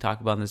else we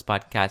talk about in this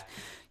podcast.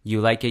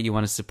 You like it, you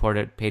want to support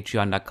it,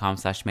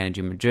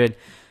 patreon.com/Managing Madrid.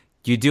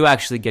 You do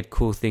actually get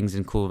cool things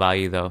and cool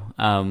value, though.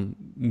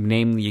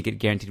 Namely, you get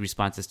guaranteed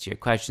responses to your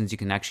questions. You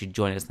can actually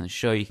join us on the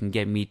show. You can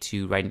get me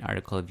to write an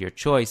article of your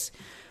choice.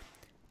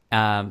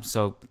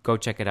 So go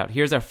check it out.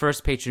 Here's our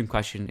first Patreon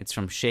question. It's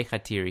from Sheikh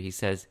Hatiri. He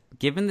says,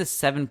 given the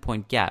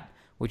 7-point gap,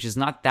 which is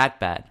not that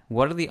bad,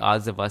 what are the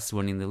odds of us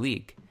winning the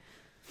league?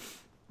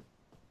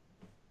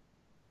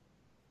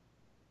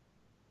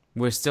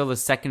 We're still the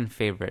second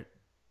favorite,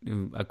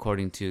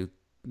 according to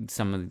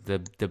some of the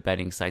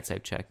betting sites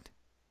I've checked.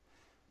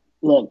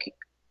 Look,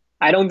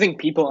 I don't think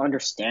people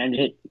understand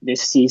it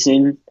this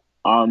season,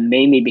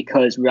 mainly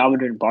because Real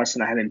Madrid and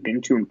Barcelona haven't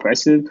been too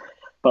impressive.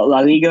 But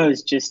La Liga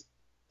is just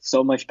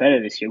so much better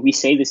this year. We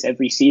say this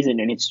every season,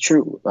 and it's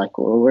true. Like,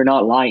 we're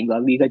not lying. La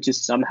Liga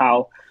just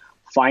somehow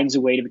finds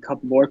a way to become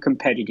more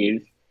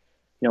competitive,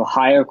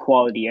 higher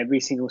quality every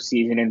single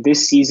season. And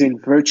this season,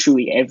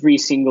 virtually every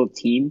single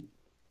team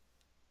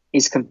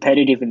is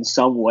competitive in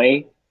some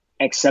way,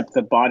 except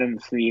the bottom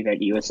 3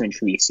 that you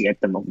essentially see at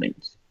the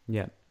moment.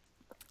 Yeah.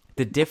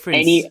 The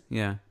difference...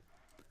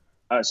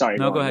 Sorry.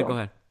 No, go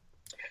ahead.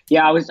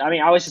 Yeah, I was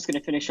just going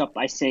to finish up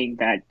by saying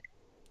that,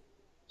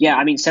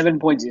 7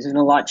 points isn't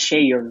a lot,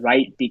 Shay, you're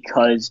right,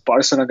 because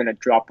Barcelona are going to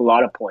drop a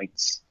lot of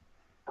points.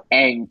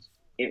 And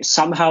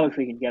somehow, if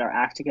we can get our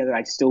act together,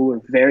 we're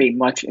very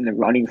much in the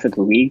running for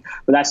the league.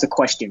 But that's the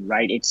question,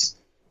 right? It's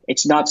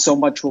not so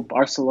much will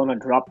Barcelona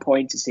drop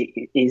points.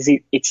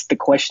 It's the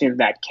question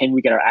that, can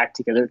we get our act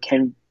together?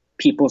 Can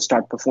people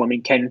start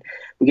performing? Can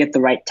we get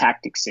the right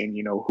tactics in?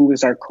 Who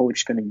is our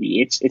coach going to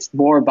be? It's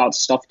more about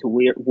stuff to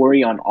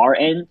worry on our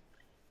end,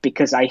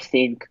 because I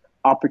think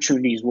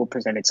opportunities will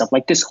present itself.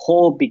 Like this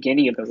whole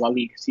beginning of the La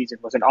Liga season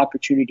was an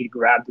opportunity to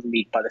grab the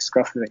league by the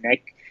scruff of the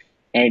neck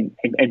and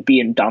be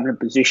in dominant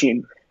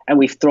position. And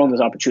we've thrown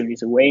those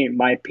opportunities away. In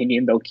my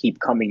opinion, they'll keep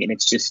coming, and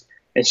it's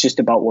just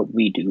about what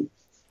we do.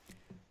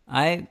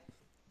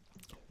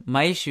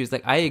 My issue is,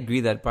 like, I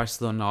agree that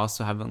Barcelona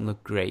also haven't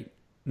looked great.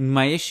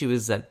 My issue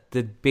is that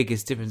the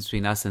biggest difference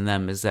between us and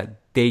them is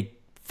that they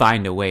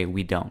find a way,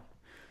 we don't.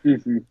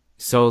 Mm-hmm.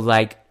 So,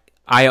 like,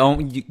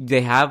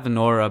 they have an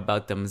aura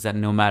about them, is that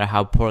no matter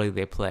how poorly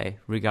they play,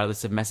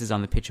 regardless if Messi's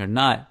on the pitch or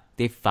not,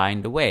 they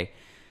find a way.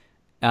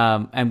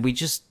 And we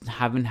just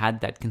haven't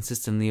had that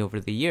consistently over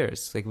the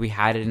years. Like, we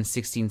had it in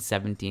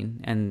 16-17,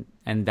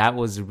 and that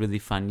was a really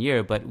fun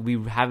year, but we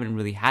haven't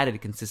really had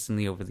it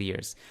consistently over the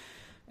years.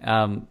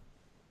 And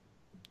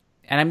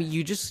I mean,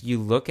 you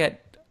look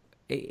at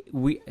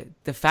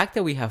the fact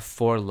that we have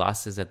 4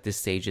 losses at this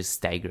stage is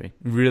staggering.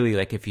 Really,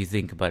 like, if you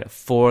think about it,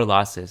 4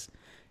 losses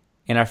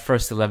in our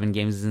first 11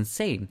 games is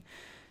insane.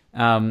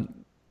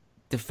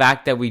 The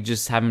fact that we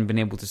just haven't been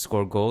able to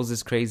score goals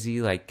is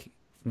crazy. Like,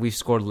 we've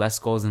scored less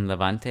goals in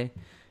Levante.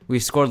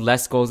 We've scored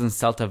less goals in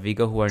Celta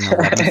Vigo, who are in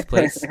 11th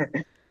place.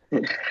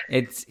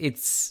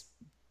 It's.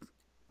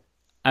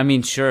 I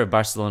mean, sure,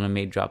 Barcelona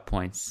may drop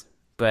points,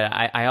 but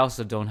I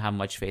also don't have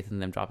much faith in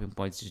them dropping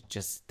points. It's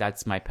just,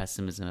 that's my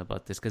pessimism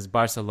about this, because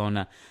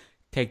Barcelona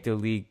take the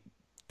league.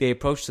 They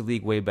approach the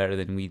league way better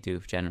than we do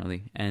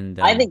generally, and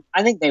I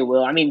think they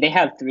will. I mean, they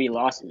have 3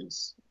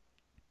 losses.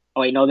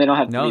 Oh wait, no, they don't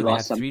have 3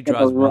 losses. No, they have 3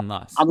 draws, 1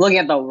 loss. I'm looking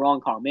at the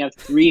wrong column. They have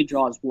 3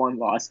 draws, 1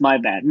 loss. My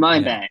bad.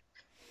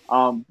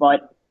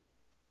 But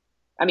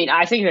I mean,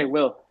 I think they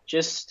will.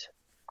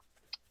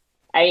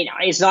 I mean,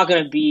 it's not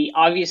going to be,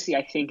 obviously.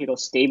 I think it'll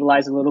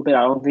stabilize a little bit.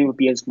 I don't think it'll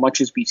be as much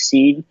as we've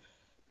seen,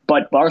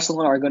 but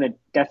Barcelona are going to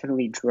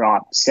definitely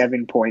drop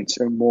 7 points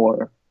or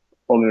more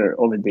over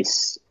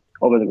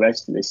the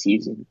rest of the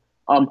season.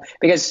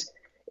 Because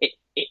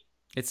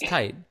it's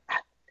tight.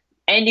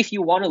 And if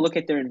you want to look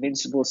at their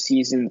invincible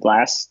season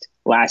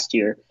last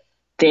year,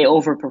 they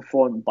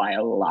overperformed by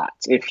a lot.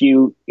 If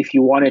you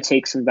want to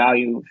take some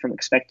value from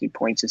expected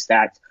points, is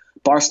that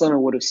Barcelona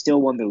would have still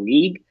won the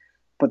league,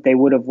 but they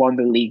would have won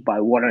the league by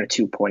 1 or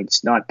 2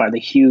 points, not by the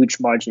huge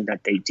margin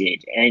that they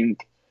did. And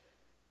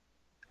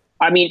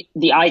I mean,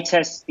 the eye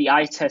test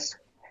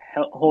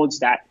holds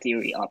that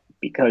theory up,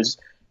 because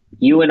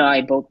you and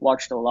I both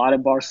watched a lot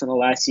of Barcelona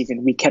last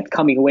season. We kept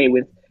coming away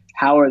with,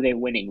 how are they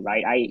winning,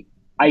 right?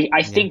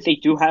 I think they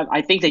do have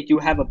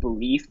a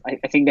belief.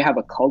 I think they have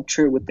a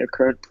culture with their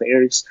current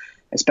players,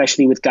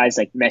 especially with guys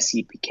like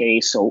Messi,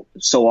 Piqué,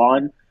 so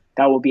on,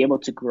 that will be able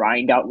to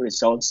grind out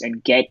results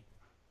and get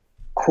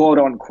quote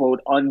unquote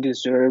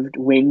undeserved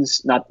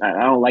wins. I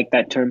don't like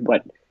that term,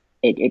 but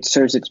it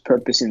serves its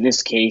purpose in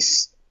this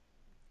case.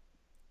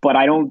 But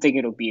I don't think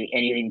it'll be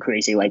anything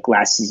crazy like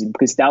last season,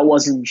 because that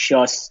wasn't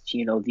just,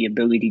 the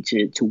ability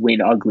to win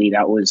ugly.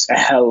 That was a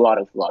hell of a lot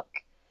of luck.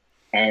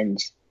 And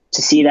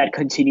to see that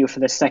continue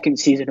for the second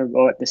season in a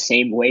row at the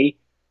same way,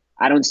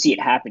 I don't see it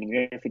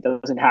happening. If it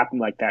doesn't happen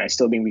like that, I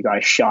still think we got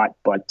a shot.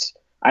 But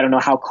I don't know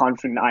how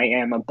confident I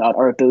am about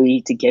our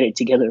ability to get it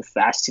together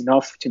fast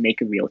enough to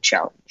make a real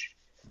challenge.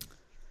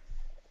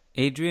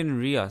 Adrian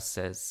Rios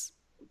says,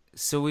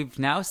 so we've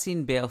now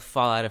seen Bale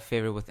fall out of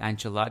favor with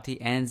Ancelotti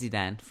and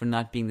Zidane for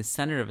not being the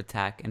center of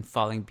attack and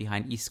falling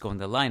behind Isco in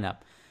the lineup.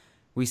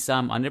 We saw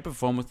him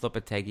underperform with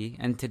Lopetegui,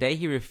 and today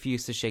he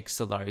refused to shake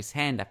Solari's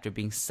hand after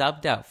being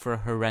subbed out for a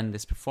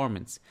horrendous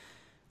performance.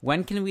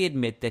 When can we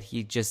admit that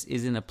he just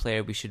isn't a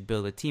player we should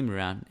build a team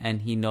around,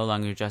 and he no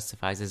longer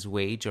justifies his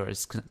wage or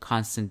his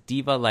constant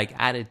diva-like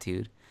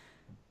attitude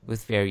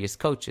with various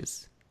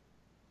coaches?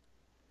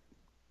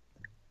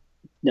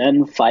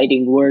 Them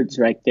fighting words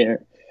right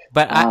there.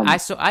 But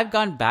so I've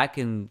gone back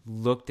and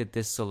looked at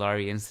this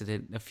Solari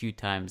incident a few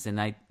times, and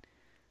I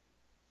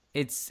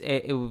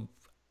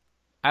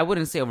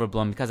wouldn't say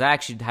overblown, because I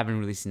actually haven't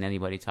really seen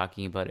anybody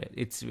talking about it.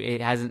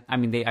 It hasn't. I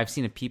mean, I've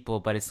seen it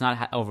people, but it's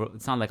not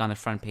It's not like on the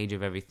front page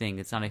of everything.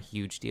 It's not a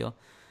huge deal.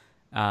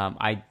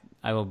 I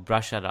will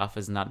brush that off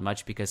as not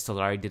much, because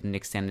Solari didn't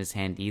extend his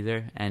hand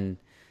either, and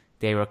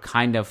they were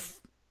kind of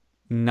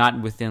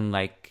not within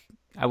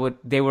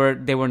They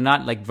were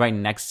not like right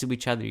next to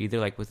each other either,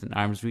 like within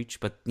arm's reach.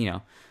 But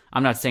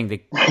I'm not saying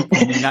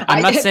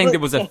I'm not saying there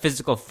was a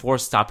physical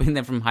force stopping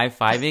them from high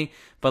fiving.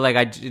 But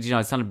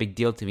it's not a big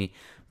deal to me.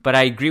 But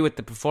I agree with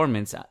the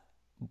performance.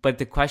 But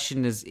the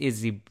question is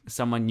he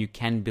someone you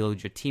can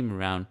build your team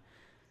around?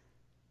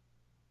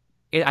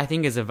 I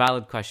think is a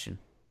valid question.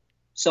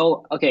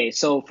 So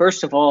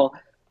first of all,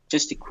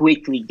 just to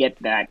quickly get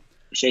that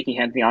shaking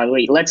hand thing out of the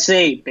way, let's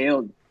say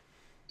Bale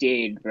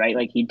did, right?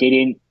 Like, he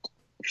didn't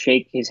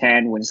shake his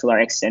hand when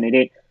Solari extended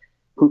it.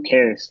 Who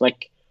cares?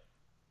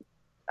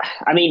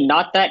 I mean,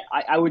 not that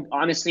I would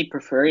honestly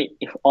prefer it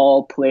if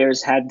all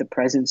players had the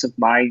presence of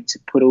mind to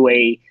put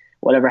away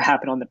whatever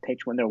happened on the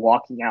pitch when they're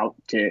walking out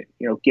to,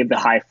 give the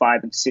high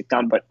five and sit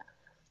down. But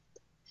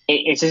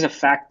it's just a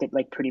fact that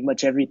like pretty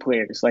much every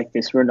player is like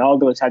this.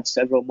 Ronaldo has had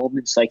several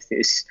moments like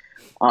this.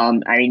 I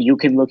mean, you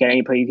can look at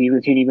any player.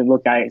 You can even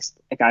look at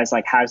guys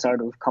like Hazard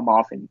who have come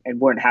off and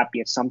weren't happy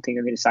at something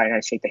and they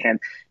decided to shake the hand.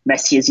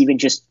 Messi has even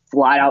just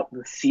flat out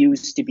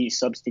refused to be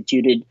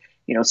substituted.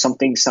 You know,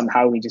 something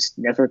somehow we just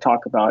never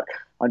talk about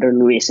under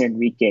Luis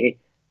Enrique.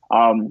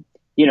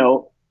 You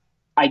know,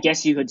 I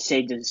guess you could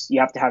say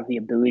you have to have the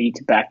ability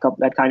to back up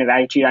that kind of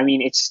attitude. I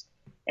mean, it's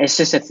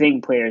just a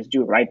thing players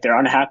do, right? They're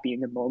unhappy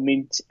in the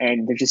moment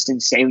and they're just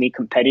insanely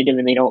competitive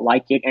and they don't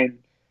like it. And,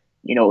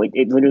 you know,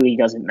 it literally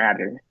doesn't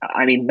matter.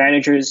 I mean,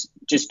 managers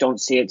just don't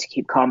say it to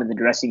keep calm in the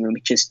dressing room.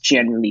 It just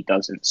generally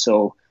doesn't.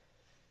 So,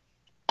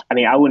 I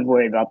mean, I wouldn't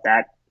worry about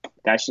that.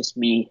 That's just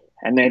me.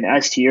 And then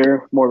as to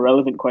your more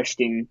relevant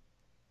question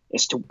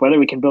as to whether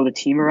we can build a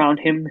team around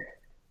him,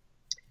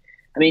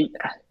 I mean,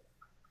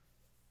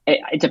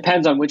 it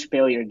depends on which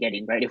Bale you're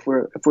getting, right? If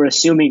we're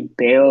assuming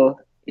Bale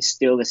is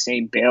still the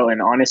same Bale,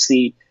 and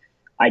honestly,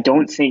 I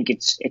don't think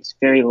it's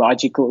very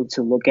logical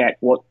to look at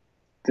what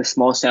the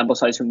small sample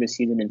size from this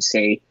season and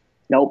say,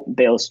 nope,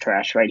 Bale's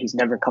trash, right? He's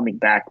never coming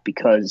back,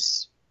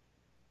 because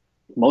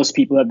most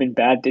people have been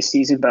bad this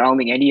season, but I don't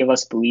think any of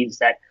us believes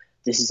that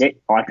this is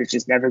it. Modric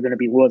is never going to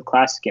be world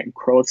class again.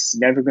 Kroos is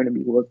never going to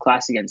be world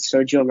class again.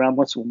 Sergio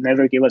Ramos will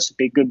never give us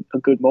a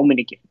good moment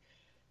again.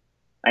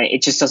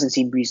 It just doesn't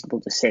seem reasonable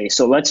to say.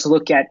 So let's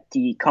look at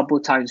the couple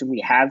of times when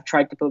we have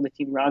tried to build a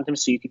team around him.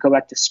 So you could go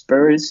back to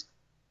Spurs.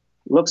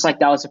 Looks like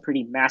that was a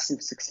pretty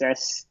massive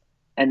success.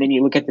 And then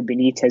you look at the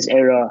Benitez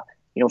era,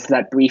 you know, for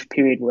that brief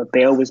period where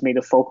Bale was made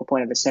the focal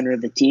point at the center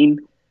of the team.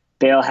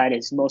 Bale had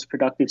his most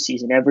productive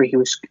season ever. He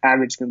was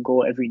averaging a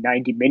goal every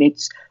 90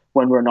 minutes.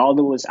 When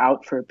Ronaldo was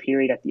out for a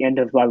period at the end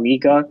of La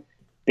Liga,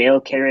 Bale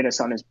carried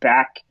us on his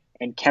back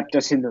and kept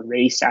us in the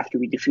race after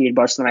we defeated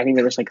Barcelona. I think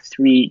there was like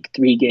three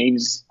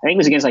games. I think it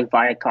was against like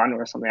Vallecano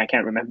or something. I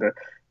can't remember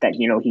that,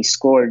 you know, he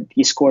scored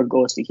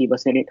goals to keep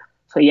us in it.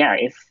 So yeah,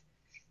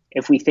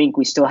 if we think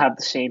we still have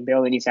the same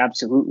Bale and he's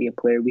absolutely a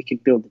player we can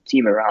build a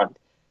team around,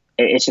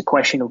 it's a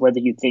question of whether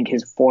you think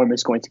his form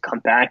is going to come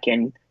back.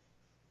 And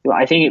you know,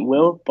 I think it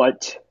will,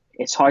 but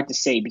it's hard to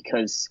say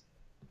because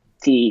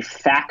the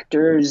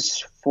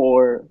factors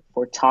for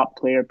top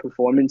player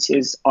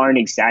performances aren't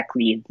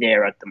exactly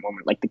there at the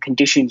moment. Like the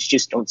conditions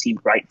just don't seem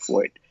right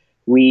for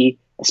it.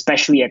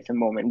 Especially at the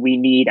moment, we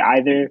need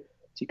either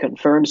to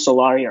confirm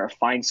Solari or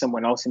find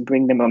someone else and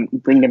bring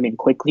them in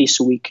quickly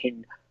so we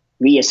can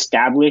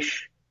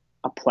reestablish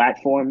a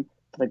platform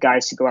for the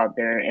guys to go out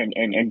there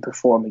and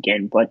perform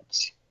again. But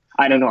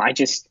I don't know. I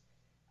just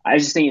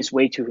think it's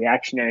way too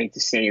reactionary to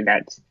say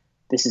that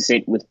this is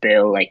it with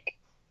Bale. Like,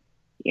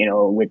 you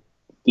know, with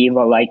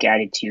diva-like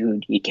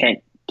attitude, he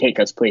can't take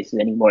us places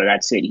anymore.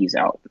 That's it. He's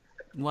out.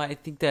 Well, I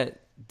think that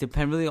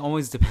really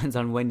always depends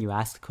on when you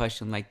ask a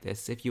question like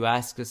this. If you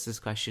ask us this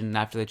question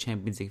after the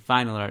Champions League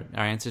final, our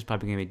answer is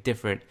probably going to be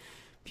different.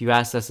 If you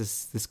asked us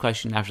this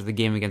question after the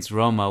game against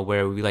Roma,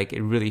 where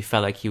it really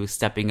felt like he was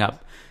stepping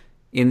up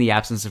in the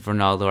absence of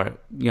Ronaldo, or,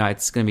 you know,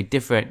 it's going to be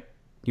different.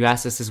 You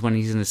asked us this when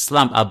he's in a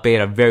slump, albeit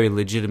a very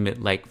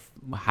legitimate, like,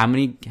 how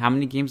many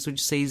games would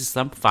you say he's a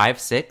slump? 5,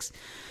 6?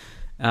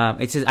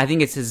 I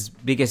think it's his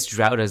biggest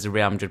drought as a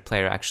Real Madrid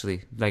player,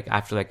 actually, like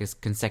after like a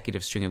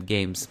consecutive string of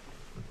games.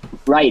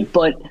 Right,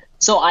 but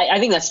so I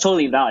think that's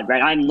totally valid,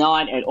 right? I'm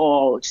not at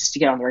all, just to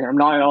get on the record, I'm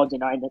not at all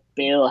denying that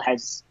Bale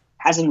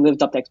hasn't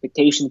lived up to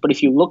expectations, but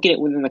if you look at it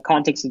within the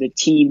context of the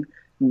team,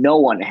 no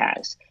one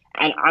has.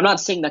 And I'm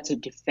not saying that's a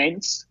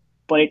defense,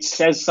 but it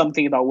says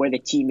something about where the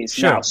team is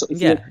now. So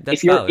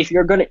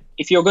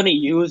if you're gonna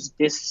use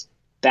this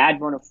bad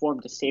run of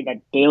form to say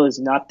that Bale is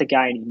not the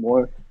guy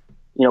anymore,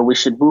 you know, we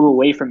should move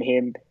away from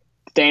him,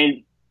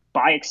 then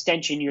by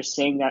extension, you're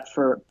saying that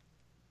for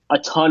a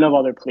ton of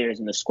other players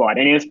in the squad.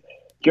 And if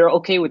you're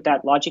okay with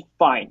that logic,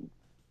 fine.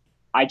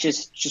 I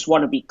just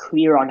want to be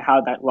clear on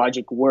how that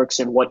logic works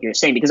and what you're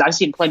saying, because I've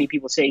seen plenty of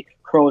people say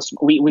Kroos.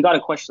 We got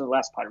a question in the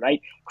last part,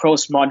 right?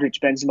 Kroos, Modric,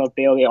 Benzema,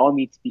 Bale, they all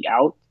need to be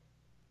out.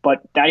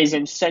 But that is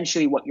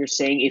essentially what you're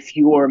saying if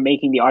you are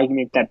making the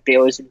argument that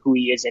Bale isn't who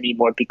he is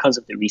anymore because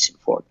of the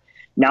recent form.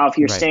 Now, if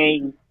you're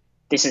saying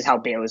this is how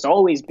Bale has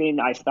always been,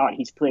 I thought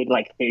he's played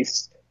like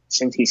this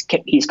since he's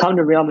come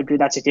to Real Madrid,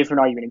 that's a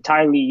different argument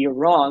entirely. You're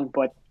wrong,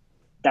 but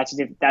that's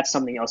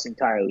something else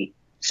entirely.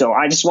 So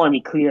I just want to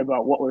be clear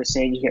about what we're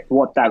saying here,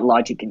 what that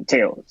logic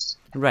entails.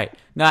 Right.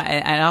 Now,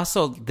 and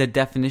also the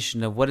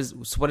definition of what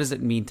does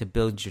it mean to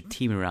build your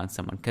team around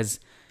someone? Because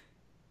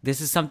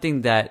this is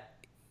something that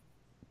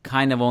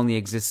kind of only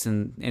exists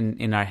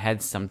in our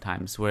heads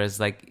sometimes. Whereas,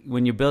 like,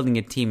 when you're building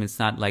a team, it's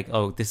not like,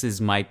 oh, this is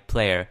my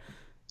player.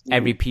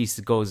 Every piece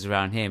goes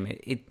around him.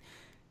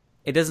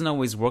 It doesn't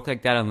always work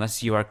like that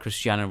unless you are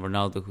Cristiano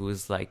Ronaldo, who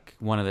is like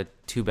one of the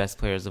 2 best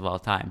players of all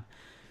time.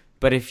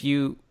 But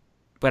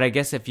I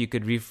guess if you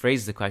could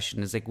rephrase the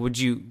question, is like, would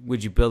you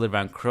build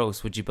around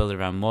Kroos? Would you build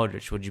around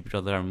Modric? Would you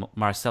build around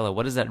Marcelo?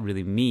 What does that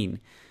really mean?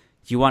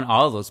 You want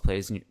all of those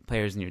players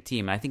in your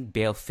team. And I think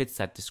Bale fits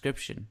that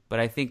description. But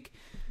I think,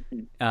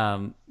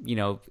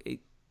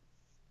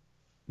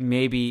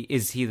 maybe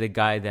is he the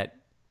guy that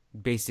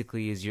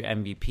basically is your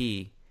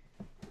MVP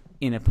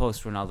in a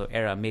post-Ronaldo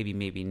era.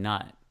 Maybe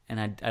not. And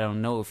I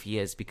don't know if he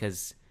is,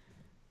 because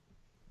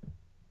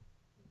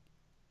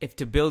if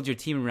to build your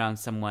team around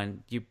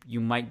someone, you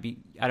might be...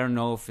 I don't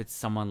know if it's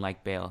someone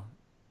like Bale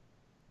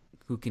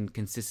who can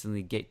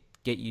consistently get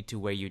you to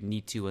where you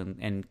need to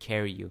and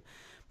carry you.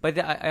 But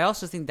I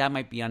also think that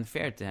might be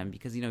unfair to him,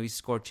 because, he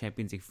scored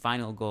Champions League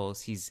final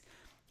goals.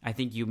 I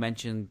think you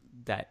mentioned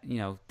that,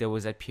 there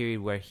was that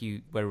period where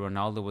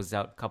Ronaldo was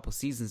out a couple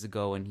seasons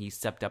ago and he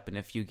stepped up in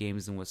a few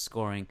games and was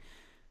scoring.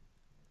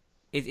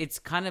 It's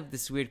kind of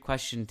this weird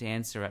question to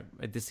answer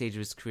at this stage of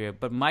his career.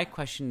 But my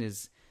question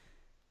is,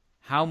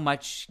 how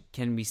much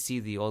can we see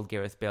the old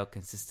Gareth Bale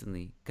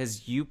consistently?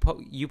 Because you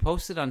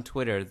posted on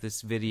Twitter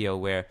this video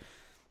where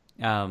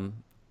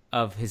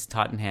of his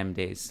Tottenham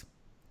days,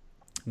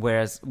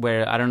 where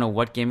I don't know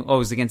what game. Oh, it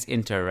was against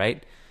Inter,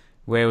 right?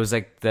 Where it was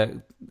like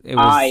it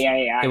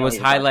was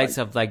highlights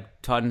of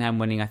like Tottenham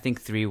winning, I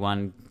think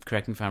 3-1.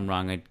 Correct me if I'm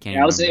wrong. I can't.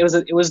 Yeah,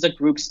 it was the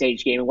group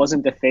stage game. It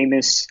wasn't the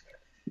famous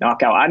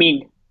knockout. I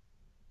mean,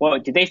 well,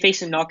 did they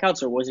face in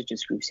knockouts or was it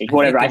just group stage?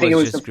 Whatever. I think it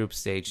was just group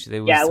stage. It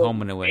was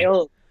home and away.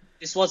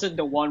 This wasn't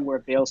the one where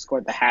Bale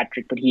scored the hat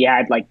trick, but he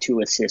had like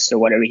 2 assists or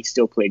whatever. He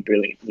still played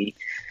brilliantly.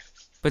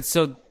 But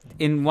so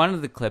in one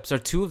of the clips, or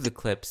 2 of the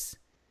clips,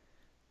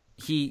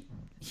 he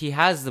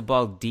has the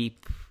ball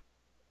deep,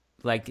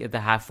 like at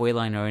the halfway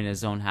line or in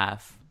his own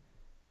half,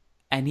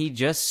 and he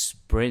just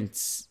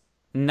sprints.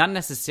 Not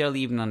necessarily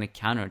even on a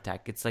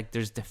counterattack. It's like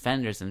there's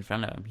defenders in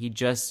front of him. He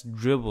just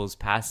dribbles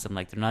past them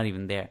like they're not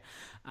even there.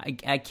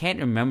 I can't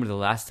remember the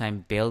last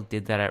time Bale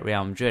did that at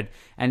Real Madrid,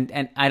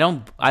 and I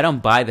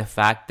don't buy the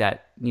fact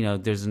that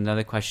there's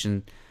another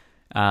question.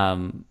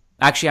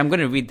 Actually, I'm going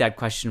to read that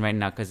question right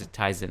now because it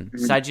ties in.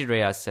 Mm-hmm. Sajid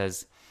Reyes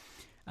says,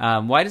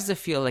 why does it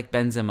feel like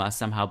Benzema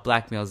somehow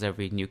blackmails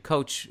every new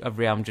coach of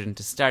Real Madrid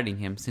into starting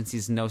him, since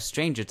he's no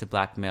stranger to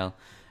blackmail?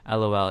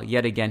 LOL.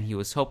 Yet again, he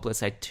was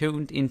hopeless. I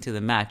tuned into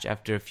the match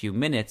after a few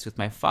minutes with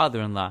my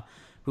father-in-law,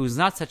 who's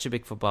not such a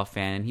big football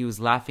fan, and he was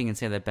laughing and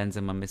saying that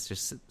Benzema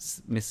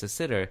missed a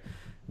sitter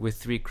with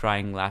 3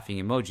 crying, laughing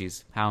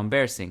emojis. How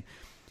embarrassing.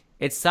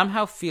 It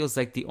somehow feels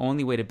like the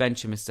only way to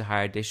bench him is to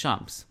hire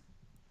Deschamps.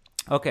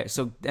 Okay,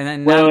 so... and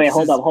then wait,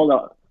 hold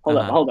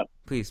up.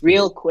 Please.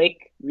 Real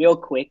quick.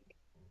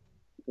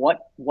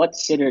 What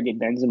sitter did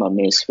Benzema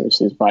miss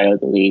versus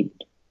Valladolid?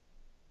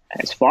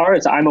 As far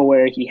as I'm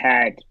aware, he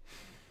had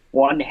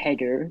 1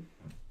 header,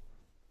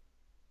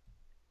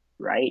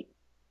 right?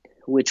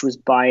 Which was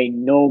by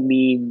no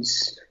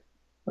means,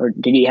 or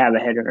did he have a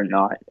header or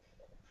not?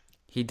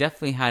 He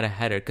definitely had a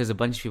header because a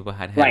bunch of people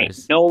had headers.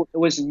 Right. No, it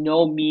was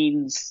no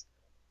means,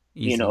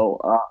 easy.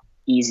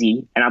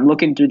 Easy. And I'm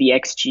looking through the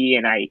XG,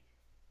 and I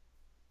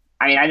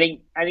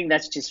think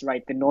that's just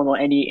right. The normal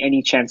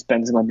any chance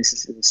Benzema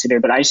misses is a sitter.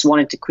 But I just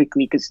wanted to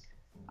quickly, because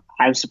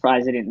I'm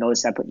surprised I didn't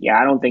notice that. But yeah,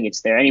 I don't think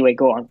it's there. Anyway,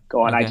 go on.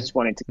 Okay. I just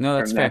wanted to. No,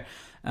 that's fair.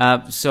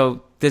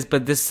 So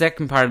this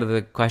second part of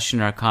the question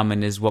or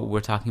comment is what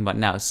we're talking about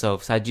now. So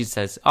Sajid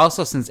says,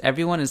 also, since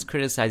everyone is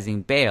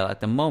criticizing Bale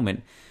at the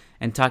moment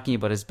and talking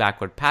about his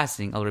backward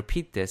passing, I'll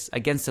repeat this.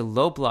 Against a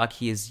low block,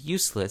 he is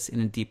useless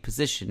in a deep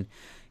position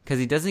because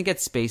he doesn't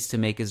get space to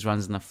make his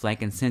runs on the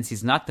flank, and since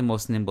he's not the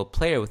most nimble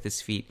player with his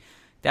feet,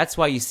 that's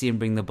why you see him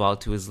bring the ball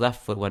to his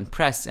left foot when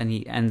pressed, and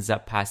he ends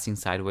up passing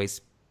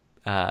sideways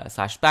 /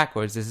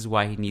 backwards. This is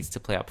why he needs to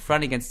play up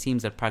front against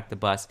teams that park the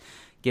bus,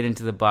 get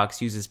into the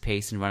box, use his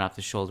pace, and run off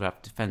the shoulder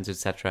after defenders,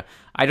 etc.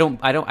 I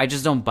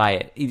just don't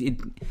buy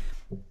it.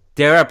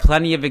 There are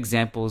plenty of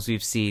examples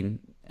we've seen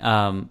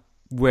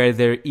where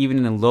they're even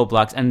in the low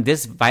blocks. And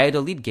this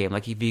Valladolid game,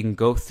 like if you can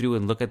go through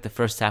and look at the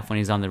first half when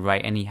he's on the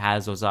right and he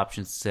has those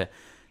options to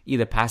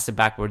either pass it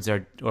backwards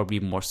or be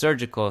more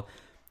surgical,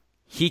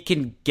 he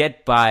can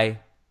get by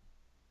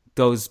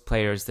those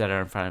players that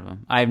are in front of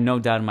him. I have no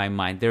doubt in my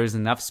mind. There is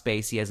enough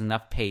space. He has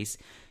enough pace.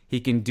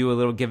 He can do a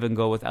little give and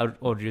go without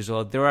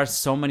Odriozola. There are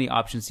so many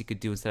options he could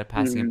do instead of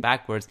passing it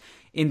backwards.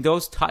 In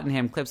those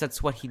Tottenham clips,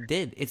 that's what he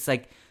did. It's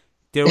like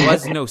there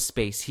was no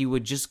space. He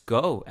would just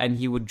go and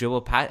he would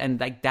dribble past, and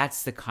like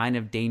that's the kind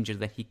of danger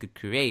that he could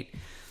create.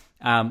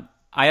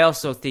 I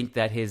also think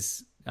that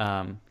his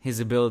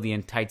ability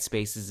in tight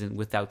spaces and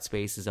without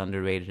space is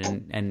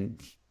underrated.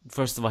 And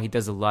first of all, he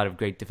does a lot of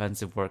great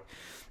defensive work.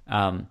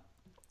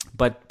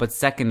 But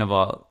second of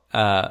all,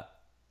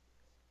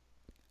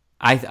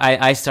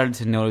 I started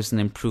to notice an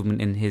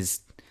improvement in his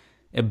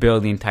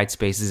ability in tight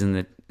spaces in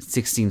the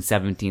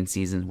 16-17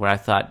 season, where I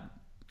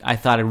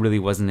thought it really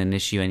wasn't an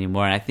issue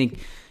anymore. And I think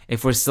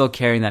if we're still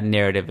carrying that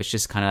narrative, it's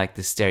just kind of like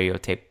the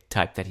stereotype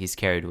type that he's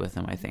carried with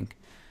him, I think.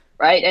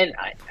 Right, and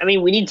I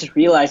mean, we need to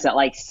realize that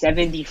like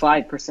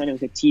 75% of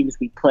the teams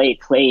we play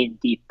in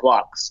deep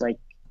blocks. Like,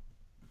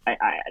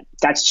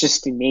 that's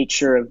just the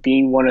nature of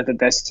being one of the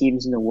best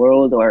teams in the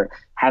world, or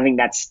having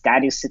that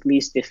status, at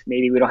least if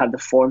maybe we don't have the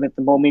form at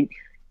the moment.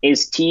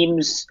 Is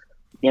teams,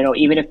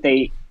 even if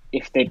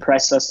they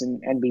press us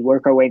and we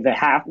work our way to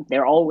half,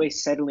 they're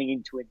always settling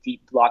into a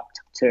deep block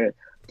to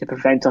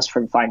prevent us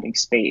from finding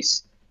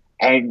space.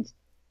 And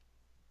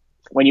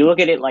when you look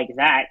at it like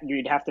that,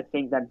 you'd have to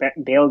think that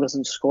Bale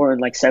doesn't score in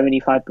like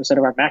 75%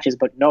 of our matches,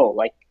 but no,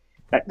 like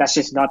that's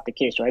just not the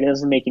case, right? It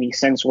doesn't make any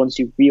sense once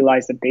you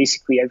realize that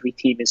basically every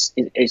team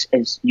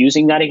is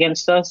using that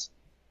against us,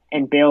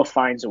 and Bale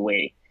finds a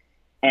way.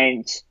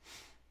 And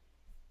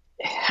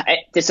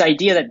this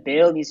idea that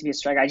Bale needs to be a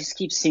striker, I just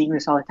keep seeing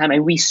this all the time,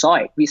 and we saw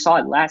it. We saw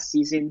it last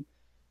season.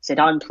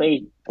 Zidane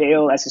played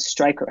Bale as a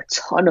striker a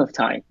ton of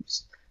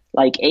times,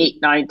 like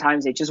 8, 9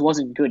 times. It just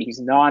wasn't good. He's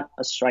not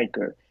a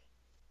striker.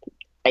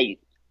 I,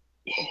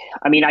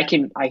 I mean, I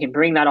can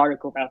bring that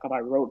article back up I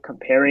wrote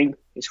comparing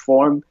his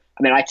form.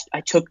 I mean,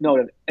 I took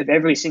note of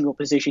every single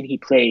position he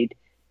played,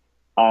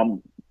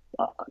 um,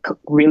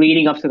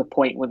 leading up to the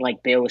point when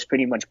like Bale was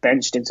pretty much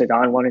benched and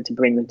Zidane wanted to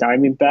bring the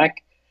diamond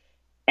back.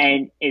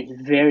 And it's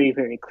very,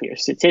 very clear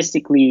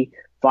statistically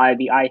via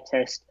the eye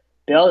test.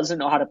 Bale doesn't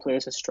know how to play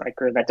as a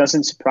striker. That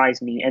doesn't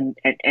surprise me. And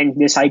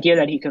this idea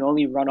that he can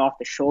only run off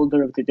the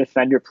shoulder of the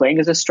defender playing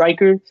as a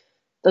striker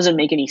doesn't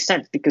make any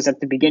sense, because at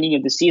the beginning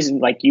of the season,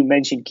 like you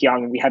mentioned,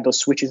 Kian, when we had those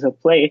switches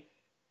of play,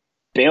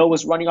 Bale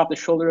was running off the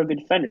shoulder of the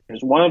defenders.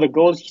 One of the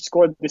goals he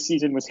scored this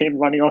season was him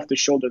running off the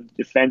shoulder of the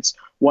defense,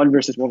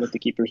 1-versus-1 with the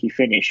keeper. He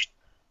finished.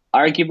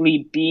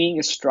 Arguably, being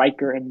a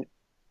striker in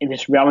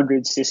this Real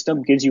Madrid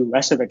system gives you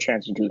less of a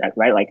chance to do that,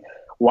 right? Like,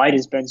 why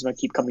does Benzema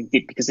keep coming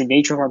deep? Because the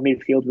nature of our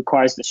midfield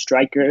requires the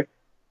striker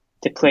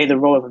to play the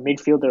role of a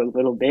midfielder a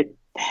little bit,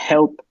 to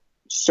help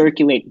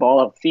circulate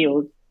ball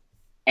upfield,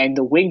 and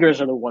the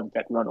wingers are the ones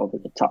that run over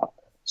the top.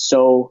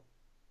 So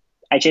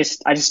I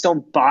just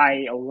don't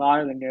buy a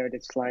lot of the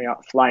narratives flying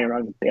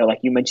around with Bale. Like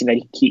you mentioned,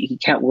 that he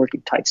can't work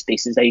in tight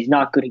spaces, that he's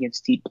not good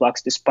against deep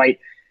blocks, despite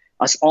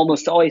us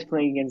almost always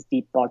playing against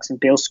deep blocks and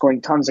Bale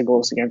scoring tons of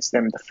goals against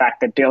them. The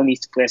fact that Bale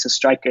needs to play as a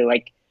striker,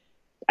 like,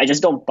 I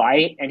just don't buy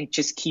it, and it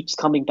just keeps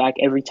coming back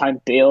every time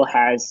Bale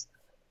has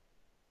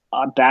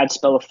a bad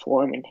spell of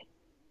form. And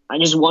I'm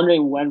just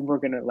wondering when we're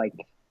gonna like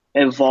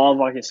evolve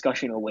our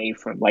discussion away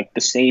from like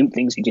the same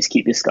things we just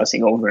keep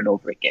discussing over and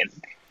over again.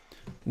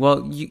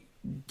 Well,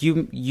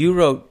 you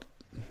wrote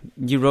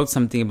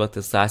something about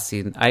this last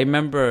season. I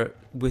remember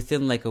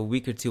within like a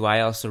week or two,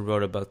 I also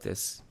wrote about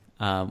this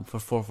for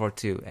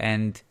 442,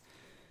 and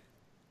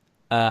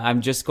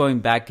I'm just going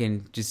back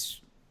and just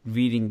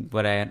reading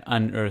what I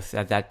unearthed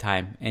at that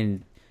time.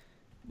 And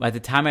at the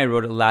time I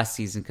wrote it last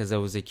season, because I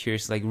was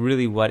curious, like,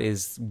 really what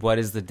is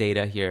the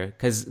data here?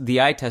 Because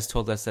the eye test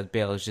told us that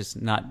Bale is just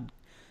not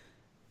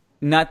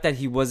that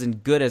he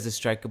wasn't good as a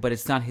striker, but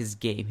it's not his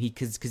game.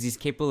 Because he's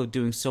capable of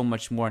doing so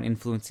much more and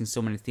influencing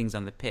so many things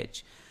on the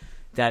pitch,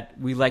 that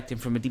we liked him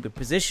from a deeper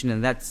position.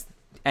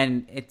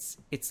 And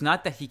it's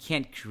not that he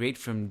can't create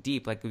from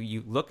deep. Like, if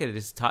you look at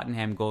his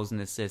Tottenham goals and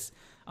assists,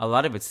 a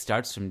lot of it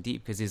starts from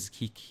deep, because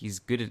he's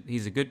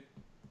a good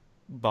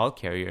ball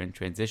carrier in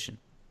transition,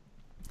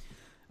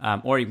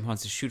 or he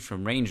wants to shoot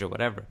from range or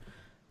whatever.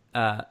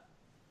 At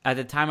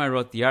the time I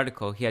wrote the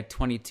article, he had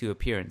 22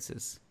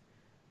 appearances.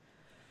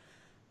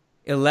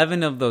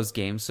 11 of those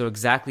games, so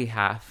exactly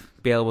half,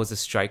 Bale was a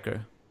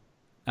striker.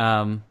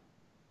 And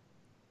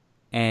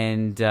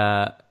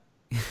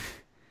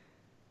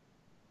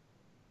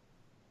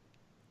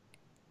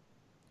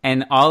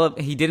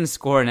he didn't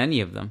score in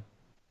any of them.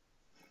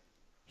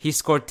 He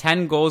scored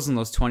 10 goals in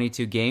those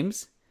 22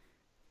 games,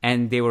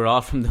 and they were all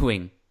from the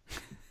wing.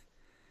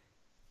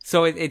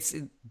 So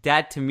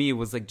that to me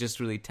was like just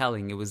really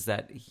telling. It was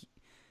that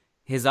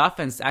his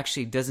offense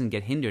actually doesn't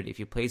get hindered if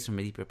he plays from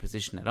a deeper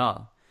position at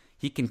all.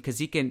 Because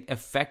he can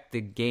affect the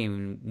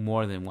game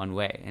more than one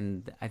way.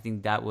 And I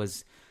think that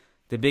was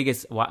the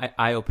biggest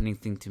eye-opening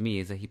thing to me,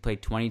 is that he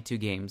played 22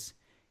 games.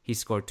 He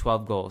scored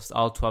 12 goals.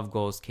 All 12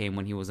 goals came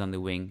when he was on the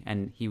wing,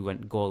 and he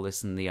went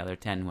goalless in the other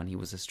 10 when he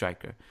was a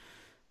striker.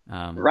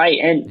 Right,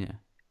 and yeah.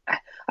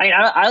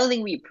 I don't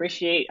think we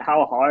appreciate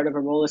how hard of a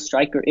role a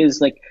striker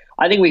is. Like,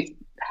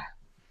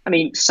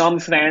 some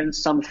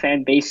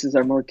fan bases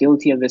are more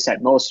guilty of this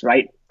at most,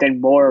 right?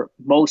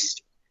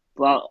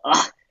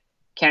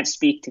 Can't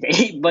speak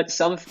today, but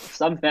some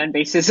fan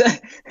bases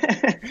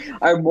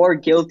are more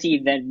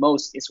guilty than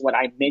most, is what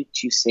I meant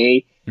to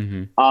say.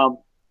 Mm-hmm.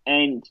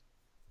 And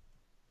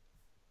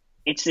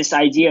it's this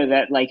idea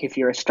that, like, if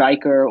you're a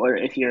striker or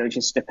if you're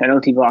just a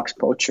penalty box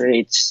poacher,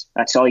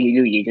 that's all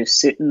you do. You just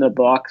sit in the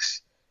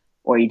box,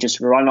 or you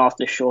just run off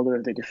the shoulder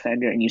of the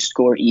defender and you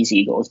score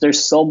easy goals.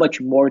 There's so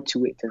much more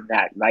to it than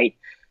that, right?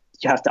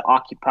 You have to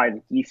occupy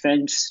the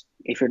defense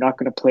if you're not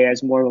going to play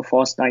as more of a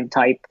false nine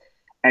type.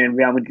 And in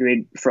Real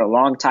Madrid, for a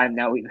long time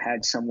now, we've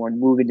had someone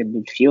move into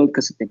midfield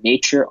because of the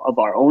nature of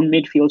our own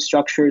midfield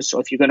structures. So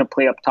if you're going to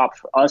play up top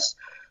for us,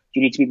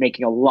 you need to be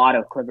making a lot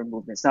of clever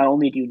movements. Not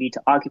only do you need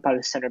to occupy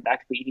the center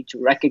back, but you need to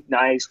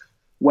recognize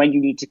when you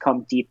need to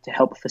come deep to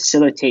help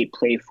facilitate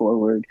play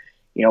forward.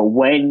 You know,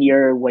 when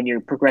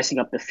you're progressing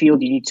up the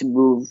field, you need to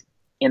move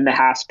in the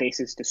half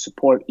spaces to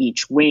support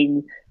each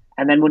wing.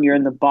 And then when you're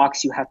in the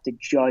box, you have to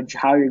judge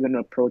how you're going to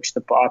approach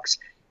the box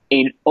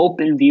in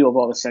open view of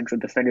all the central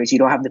defenders. You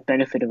don't have the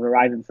benefit of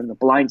arriving from the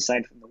blind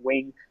side from the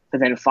wing to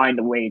then find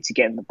a way to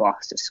get in the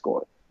box to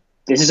score.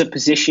 This is a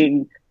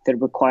position that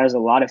requires a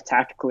lot of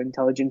tactical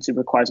intelligence. It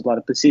requires a lot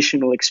of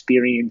positional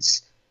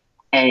experience,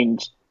 and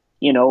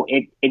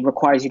it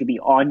requires you to be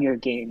on your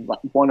game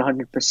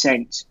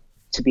 100%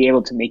 to be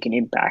able to make an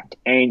impact.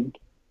 And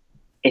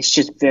it's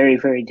just very,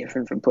 very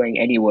different from playing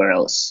anywhere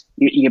else.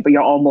 But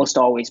you're almost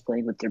always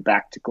playing with your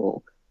back to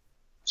goal.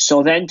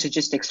 So then to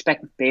just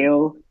expect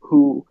Bale,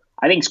 who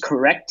I think is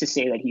correct to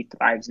say that he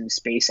thrives in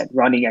space at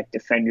running at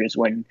defenders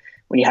when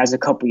he has a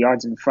couple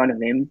yards in front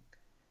of him,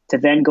 to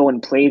then go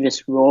and play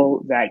this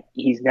role that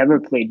he's never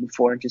played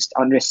before and just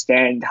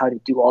understand how to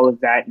do all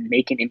of that and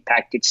make an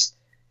impact,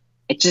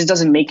 it just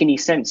doesn't make any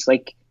sense.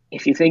 Like,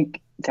 if you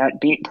think that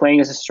playing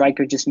as a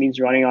striker just means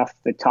running off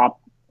the top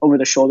over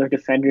the shoulder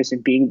defenders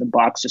and being in the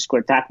box to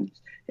score tackles,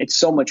 it's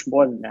so much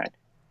more than that.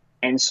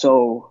 And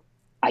so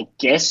I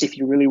guess if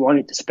you really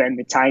wanted to spend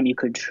the time, you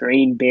could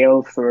train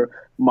Bale for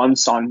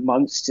months on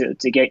months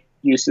to get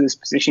used to this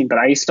position. But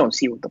I just don't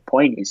see what the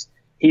point is.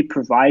 He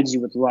provides you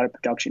with a lot of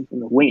production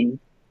from the wing.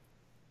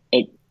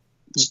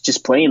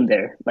 Just play him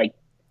there. Like,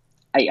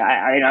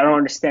 I don't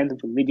understand the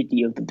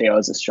validity of the Bale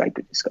as a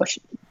striker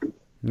discussion.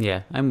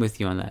 Yeah, I'm with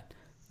you on that.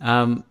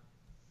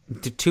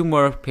 Two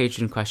more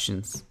Patreon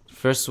questions.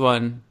 First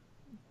one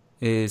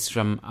is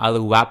from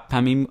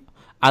Aluwapamimo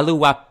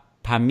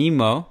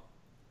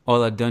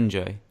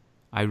Oladunjoy.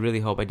 I really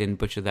hope I didn't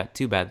butcher that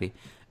too badly.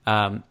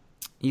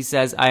 He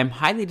says, I am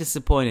highly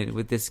disappointed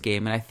with this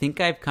game, and I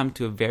think I've come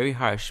to a very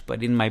harsh,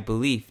 but in my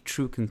belief,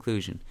 true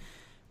conclusion.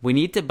 We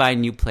need to buy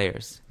new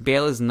players.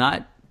 Bale is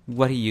not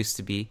what he used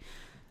to be.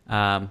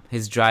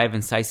 His drive,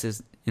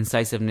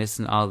 incisiveness,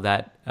 and all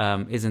that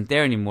isn't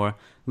there anymore.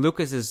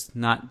 Lucas is just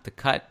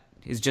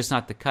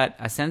not the cut.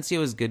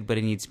 Asensio is good, but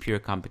he needs pure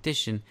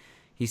competition.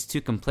 He's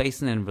too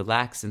complacent and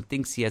relaxed and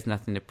thinks he has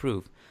nothing to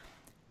prove.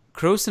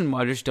 Kroos and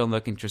Modric don't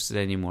look interested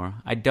anymore.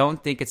 I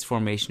don't think it's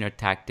formation or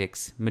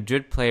tactics.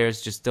 Madrid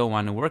players just don't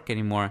want to work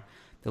anymore.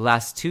 The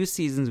last 2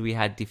 seasons we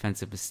had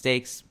defensive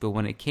mistakes, but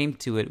when it came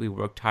to it, we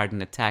worked hard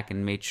in attack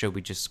and made sure we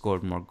just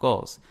scored more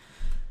goals.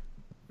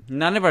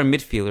 None of our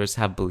midfielders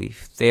have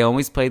belief. They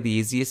always play the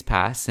easiest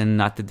pass and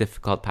not the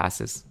difficult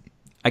passes.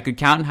 I could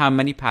count how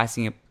many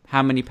passing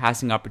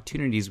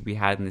opportunities we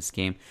had in this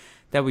game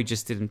that we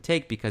just didn't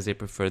take because they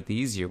preferred the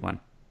easier one.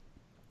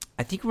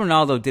 I think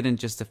Ronaldo didn't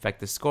just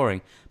affect the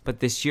scoring, but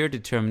the sheer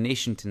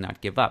determination to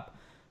not give up.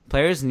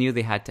 Players knew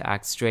they had to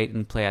act straight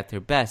and play at their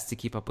best to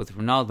keep up with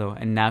Ronaldo,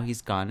 and now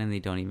he's gone and they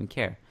don't even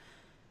care.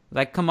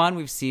 Like, come on,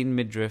 we've seen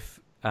midriff.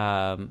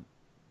 I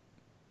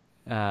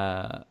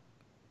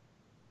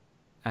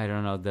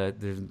don't know. I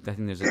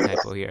think there's a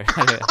typo here.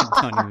 I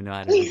don't even know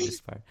how to read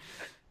this part.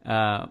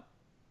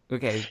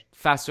 Okay,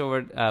 fast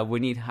forward. We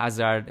need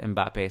Hazard,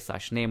 Mbappe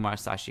 / Neymar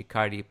 /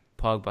 Icardi,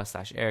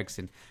 Pogba /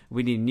 Eriksen.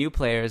 We need new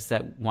players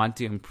that want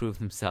to improve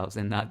themselves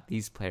and not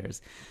these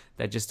players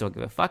that just don't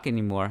give a fuck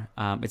anymore.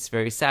 It's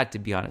very sad, to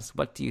be honest.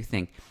 What do you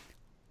think?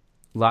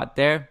 Lot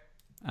there.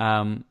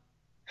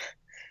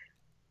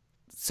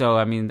 So,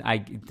 I mean,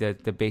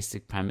 the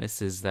basic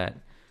premise is that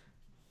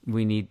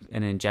we need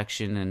an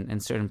injection,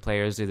 and certain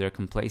players either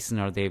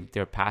complacent or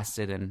they're past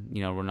it, and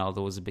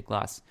Ronaldo was a big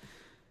loss.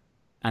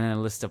 And then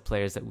a list of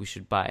players that we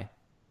should buy.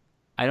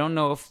 I don't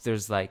know if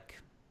there's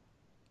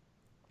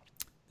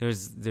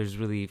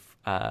really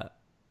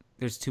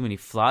there's too many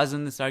flaws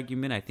in this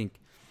argument. I think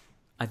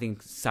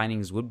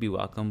signings would be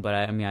welcome, but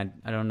I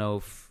don't know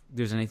if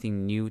there's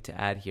anything new to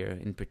add here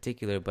in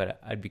particular.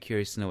 But I'd be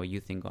curious to know what you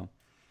think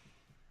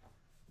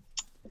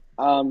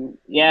on.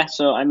 Yeah.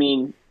 So I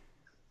mean,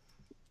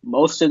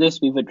 most of this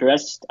we've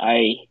addressed.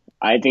 I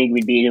think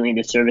we'd be doing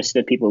a disservice to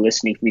the people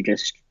listening if we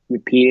just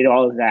repeated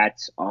all of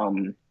that.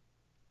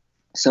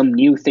 Some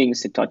new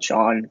things to touch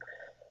on.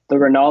 The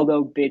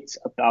Ronaldo bit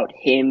about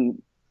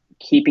him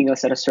keeping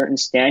us at a certain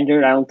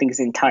standard, I don't think is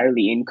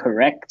entirely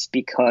incorrect,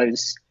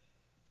 because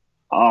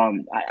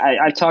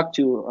I talked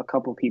to a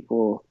couple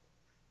people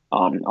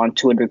on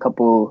Twitter, a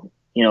couple,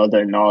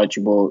 the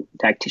knowledgeable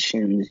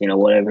tacticians,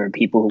 whatever,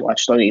 people who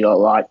watch La Liga a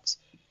lot.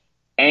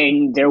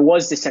 And there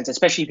was this sense,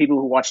 especially people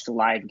who watched the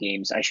live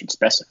games, I should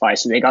specify,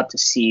 so they got to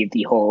see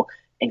the whole.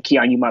 And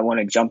Kian, you might want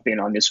to jump in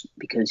on this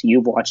because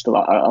you've watched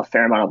a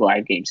fair amount of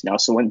live games now.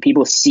 So when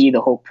people see the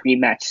whole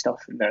pre-match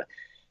stuff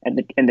and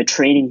the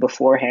training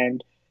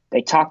beforehand,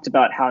 they talked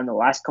about how in the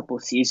last couple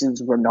of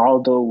seasons,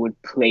 Ronaldo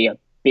would play a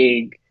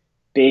big,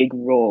 big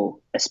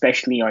role,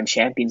 especially on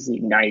Champions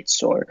League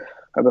nights or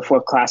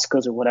before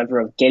Clásicos or whatever,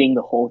 of getting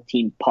the whole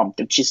team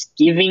pumped, of just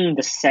giving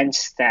the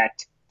sense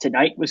that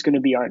tonight was going to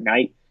be our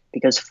night.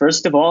 Because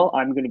first of all,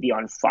 I'm going to be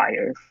on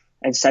fire.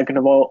 And second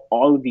of all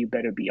of you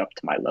better be up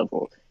to my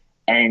level.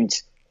 And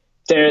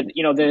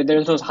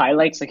there's those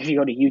highlights, like if you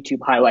go to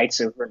YouTube highlights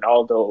of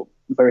Ronaldo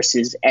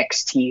versus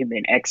X team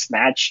and X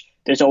match,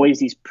 there's always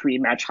these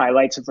pre-match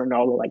highlights of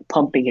Ronaldo like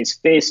pumping his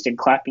fist and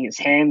clapping his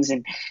hands.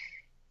 And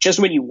just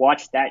when you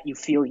watch that, you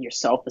feel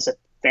yourself as a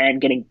fan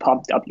getting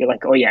pumped up. You're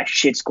like, oh yeah,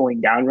 shit's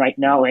going down right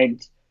now.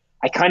 And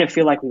I kind of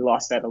feel like we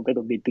lost that a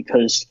little bit,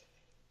 because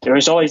there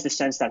was always the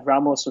sense that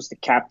Ramos was the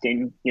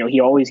captain. He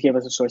always gave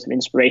us a source of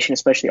inspiration,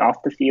 especially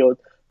off the field.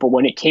 But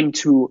when it came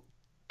to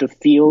the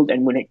field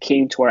and when it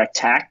came to our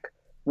attack,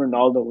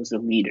 Ronaldo was the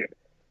leader.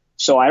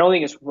 So I don't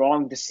think it's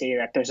wrong to say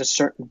that there's a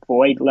certain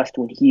void left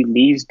when he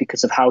leaves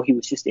because of how he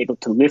was just able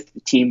to lift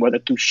the team, whether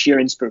through sheer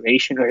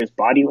inspiration or his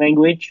body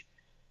language.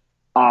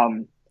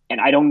 And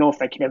I don't know if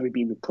that can ever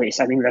be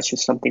replaced. I think that's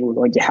just something we're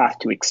going to have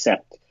to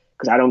accept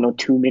because I don't know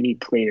too many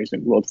players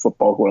in world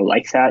football who are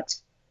like that.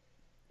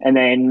 And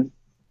then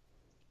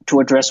to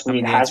address I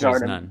mean, the answer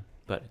is none,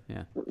 but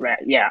yeah.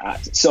 Yeah.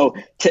 So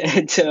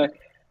to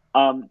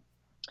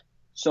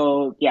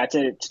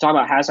talk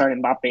about Hazard,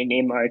 Mbappe,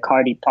 Neymar,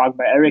 Icardi,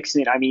 Pogba,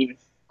 Eriksen. I mean,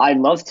 I'd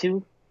love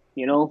to,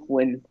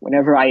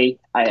 whenever I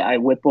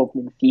whip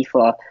open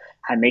FIFA,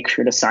 I make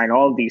sure to sign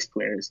all of these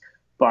players.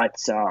 But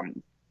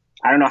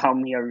I don't know how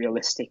many are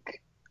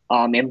realistic.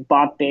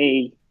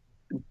 Mbappe,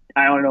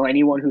 I don't know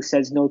anyone who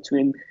says no to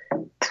him.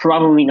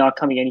 Probably not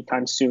coming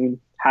anytime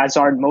soon.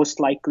 Hazard, most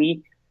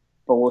likely,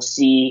 but we'll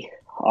see.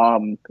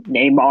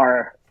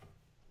 Neymar,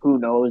 who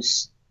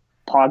knows?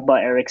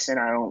 Pogba, Eriksen,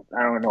 I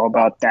don't know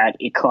about that.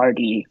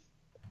 Icardi,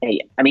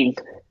 I mean,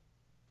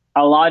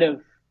 a lot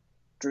of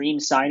dream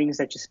signings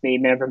that just may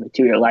never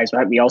materialize.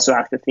 Right? We also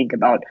have to think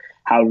about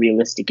how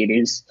realistic it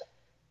is.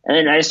 And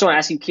then I just want to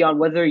ask you, Keon,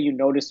 whether you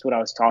noticed what I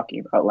was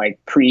talking about, like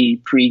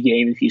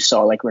pre-game, if you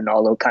saw like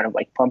Ronaldo kind of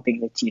like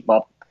pumping the team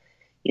up,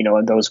 in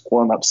those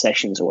warm-up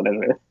sessions or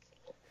whatever.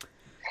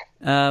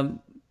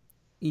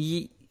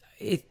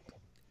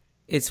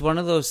 It's one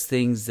of those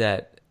things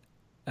that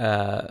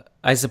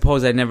I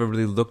suppose I never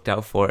really looked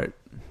out for it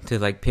to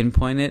like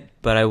pinpoint it,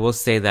 but I will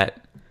say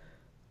that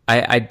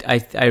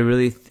I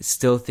really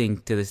still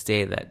think to this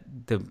day that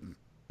the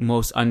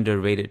most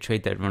underrated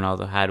trait that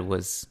Ronaldo had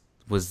was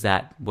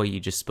that what you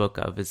just spoke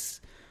of, is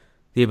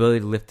the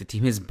ability to lift the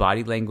team. His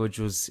body language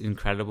was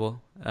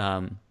incredible.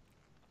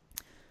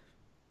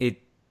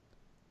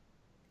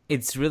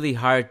 It's really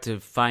hard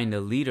to find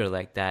a leader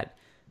like that.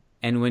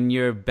 And when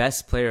your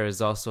best player is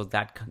also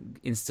that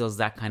instills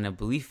that kind of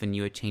belief in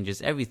you, it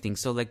changes everything.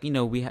 So like,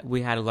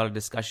 we had a lot of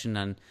discussion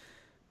on,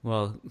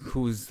 well,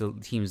 who's the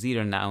team's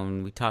leader now?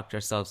 And we talked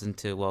ourselves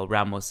into, well,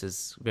 Ramos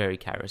is very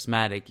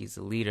charismatic. He's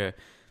a leader.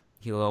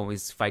 He'll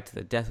always fight to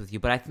the death with you.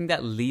 But I think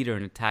that leader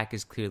in attack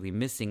is clearly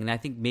missing. And I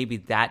think maybe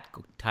that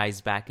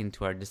ties back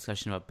into our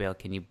discussion about Bale.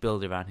 Can you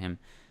build around him?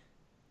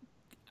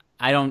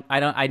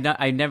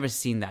 I've never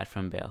seen that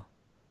from Bale.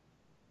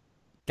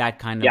 That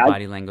kind of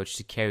body language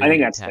to carry. I think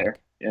the that's attack.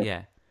 fair.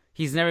 Yeah.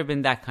 He's never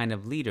been that kind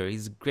of leader.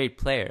 He's a great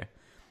player.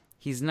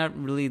 He's not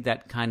really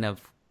that kind of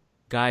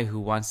guy who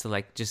wants to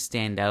like just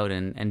stand out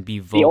and be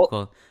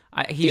vocal.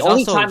 The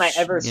only time I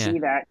ever see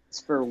that is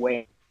for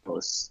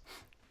Wales.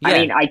 Yeah. I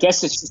mean, I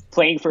guess it's just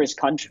playing for his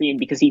country and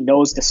because he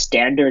knows the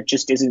standard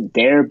just isn't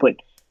there. But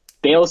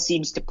Bale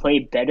seems to play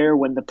better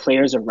when the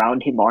players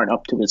around him aren't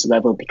up to his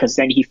level because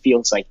then he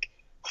feels like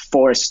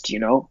forced,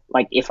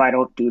 like if I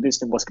don't do this,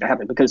 then what's going to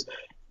happen? Because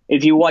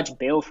if you watch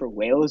Bale for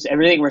Wales,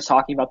 everything we're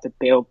talking about that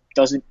Bale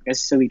doesn't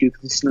necessarily do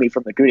consistently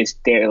for Madrid is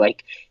there.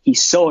 Like,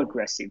 he's so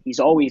aggressive. He's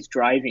always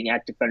driving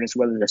at defenders,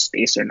 whether there's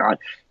space or not.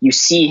 You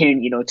see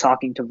him,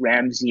 talking to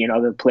Ramsey and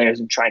other players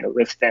and trying to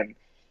lift them.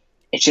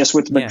 It's just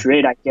with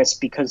Madrid, I guess,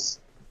 because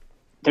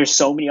there's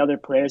so many other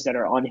players that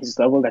are on his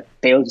level that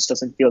Bale just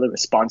doesn't feel the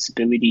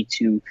responsibility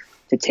to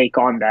take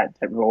on that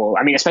role.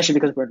 I mean, especially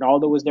because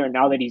Ronaldo was there.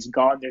 Now that he's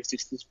gone, there's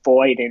just this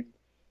void. And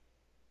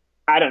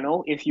I don't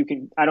know if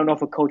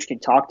a coach can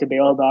talk to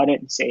Bale about it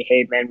and say,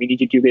 hey, man, we need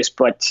to do this.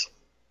 But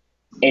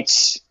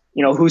it's,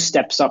 who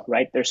steps up,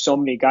 right? There's so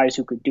many guys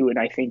who could do it.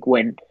 I think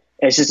when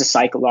it's just a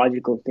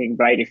psychological thing,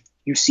 right? If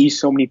you see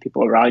so many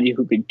people around you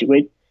who could do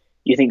it,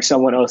 you think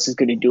someone else is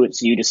going to do it,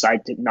 so you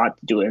decide to not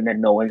do it, and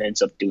then no one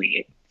ends up doing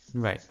it.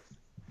 Right.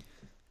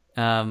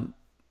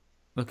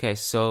 Okay,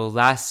 so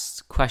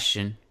last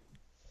question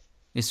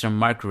is from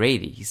Mark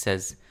Rady. He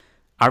says,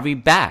 are we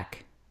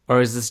back,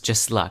 or is this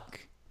just luck?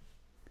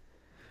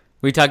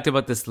 We talked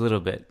about this a little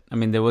bit. I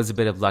mean, there was a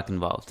bit of luck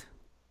involved.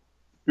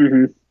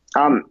 Mm-hmm.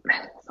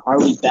 Are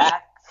we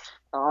back?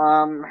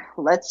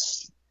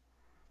 Let's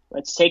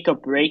take a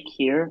break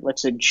here.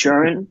 Let's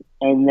adjourn,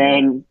 and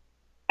then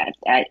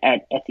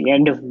at the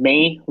end of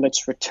May,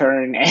 let's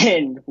return,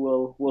 and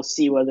we'll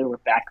see whether we're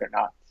back or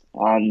not.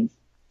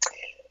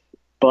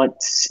 But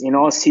in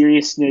all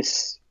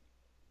seriousness,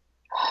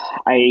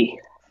 I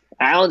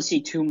don't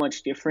see too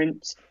much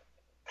difference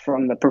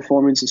from the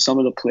performance of some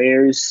of the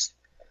players.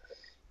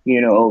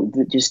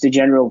 Just the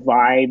general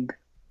vibe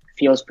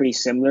feels pretty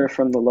similar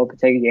from the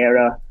Lopetegui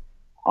era.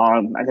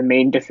 The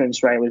main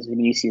difference, right, was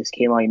Vinicius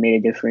came on, he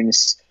made a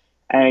difference.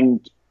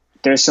 And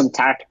there's some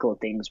tactical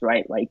things,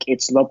 right? Like,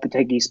 it's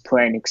Lopetegui's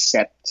plan,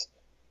 except,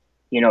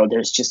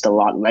 there's just a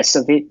lot less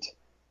of it.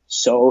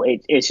 So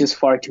it's just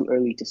far too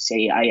early to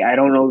say. I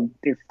don't know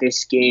if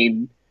this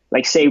game,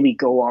 like, say we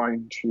go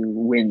on to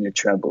win the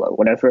treble or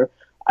whatever,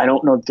 I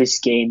don't know if this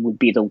game would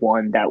be the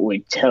one that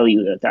would tell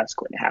you that that's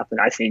going to happen.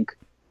 I think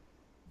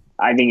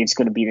it's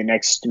going to be the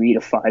next 3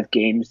 to 5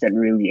 games that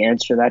really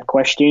answer that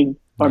question.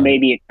 Or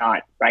maybe it's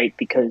not, right?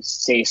 Because,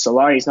 say,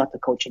 Solari is not the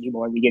coach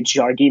anymore. We get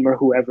Jardim or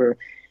whoever,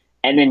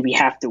 and then we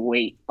have to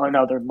wait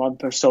another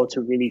month or so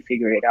to really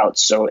figure it out.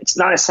 So it's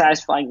not a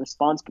satisfying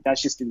response, but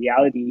that's just the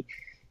reality.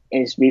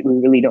 Is we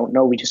really don't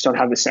know. We just don't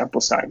have the sample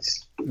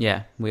size.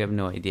 Yeah, we have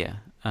no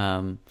idea.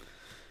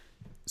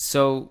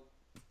 So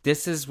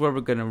this is where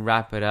we're going to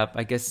wrap it up.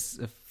 I guess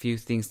a few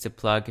things to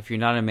plug. If you're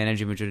not a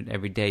manager Madrid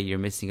every day, you're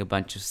missing a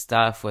bunch of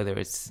stuff, whether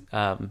it's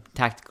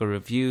tactical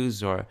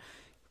reviews or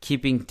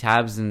keeping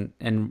tabs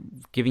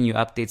and giving you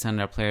updates on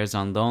our players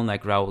on loan,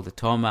 like Raul de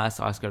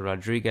Tomas, Oscar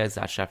Rodriguez,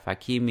 Achraf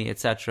Hakimi,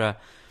 etc.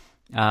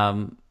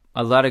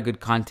 A lot of good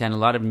content, a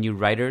lot of new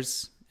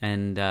writers,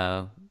 and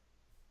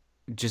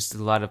just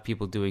a lot of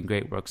people doing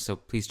great work. So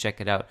please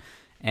check it out.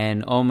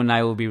 And Om and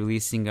I will be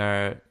releasing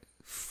our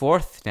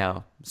 4th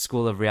now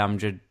School of Real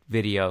Madrid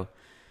video,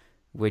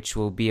 which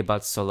will be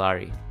about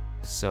Solari.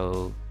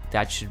 So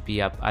that should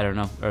be up, I don't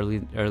know,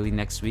 early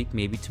next week,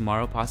 maybe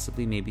tomorrow,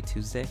 possibly, maybe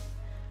Tuesday.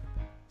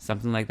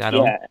 Something like that.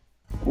 Yeah,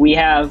 we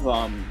have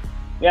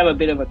a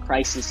bit of a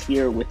crisis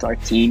here with our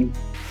team,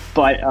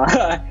 but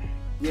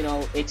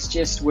it's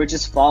just we're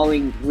just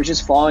following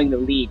the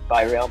lead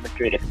by Real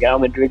Madrid. If Real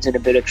Madrid's in a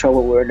bit of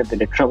trouble, we're in a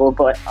bit of trouble.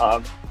 But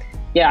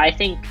I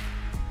think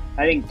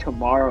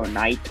tomorrow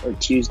night or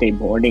Tuesday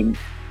morning,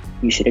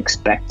 you should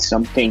expect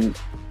something.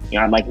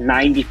 I'm like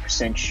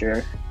 90%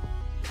 sure,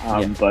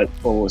 but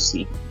we'll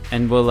see.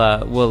 And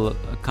we'll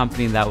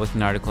accompany that with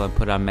an article and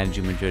put on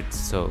Managing Madrid,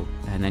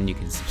 and then you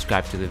can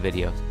subscribe to the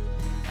video.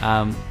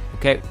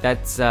 Okay,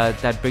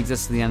 that brings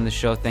us to the end of the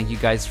show. Thank you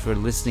guys for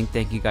listening.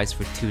 Thank you guys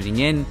for tuning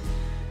in.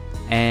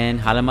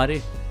 And Hala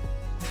Madrid.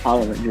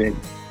 Hala Madrid.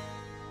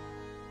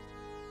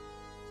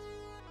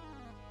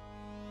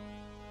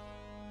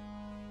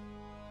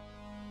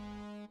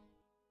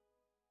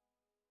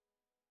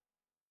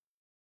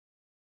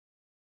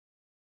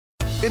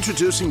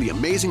 Introducing the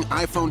amazing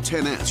iPhone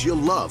XS you'll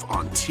love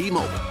on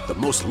T-Mobile, the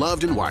most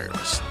loved in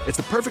wireless. It's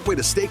the perfect way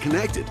to stay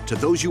connected to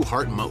those you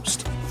heart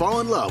most.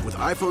 Fall in love with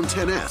iPhone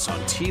XS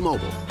on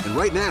T-Mobile. And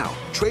right now,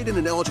 trade in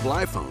an eligible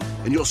iPhone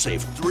and you'll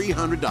save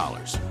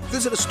 $300.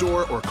 Visit a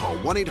store or call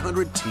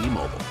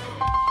 1-800-T-Mobile.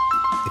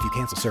 If you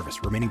cancel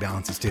service, remaining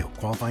balance is due.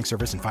 Qualifying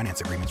service and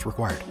finance agreements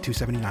required.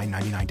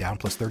 $279.99 down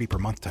plus $30 per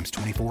month times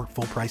 24.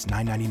 Full price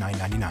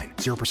 $999.99.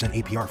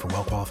 0% APR for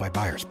well-qualified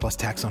buyers plus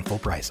tax on full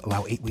price.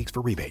 Allow 8 weeks for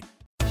rebate.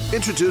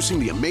 Introducing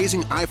the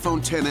amazing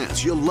iPhone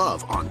XS you'll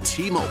love on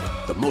T-Mobile,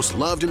 the most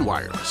loved in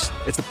wireless.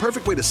 It's the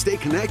perfect way to stay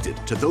connected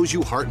to those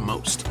you heart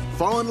most.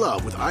 Fall in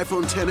love with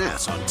iPhone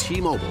XS on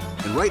T-Mobile.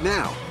 And right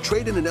now,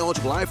 trade in an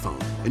eligible iPhone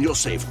and you'll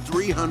save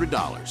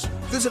 $300.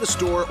 Visit a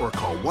store or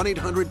call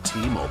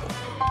 1-800-T-Mobile.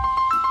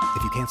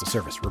 If you cancel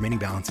service, remaining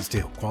balance is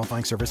due.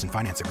 Qualifying service and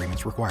finance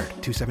agreements required.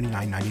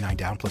 $279.99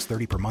 down plus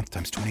 $30 per month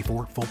times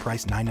 24. Full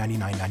price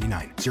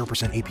 $999.99.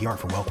 0% APR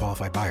for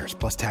well-qualified buyers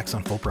plus tax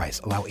on full price.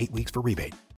 Allow 8 weeks for rebate.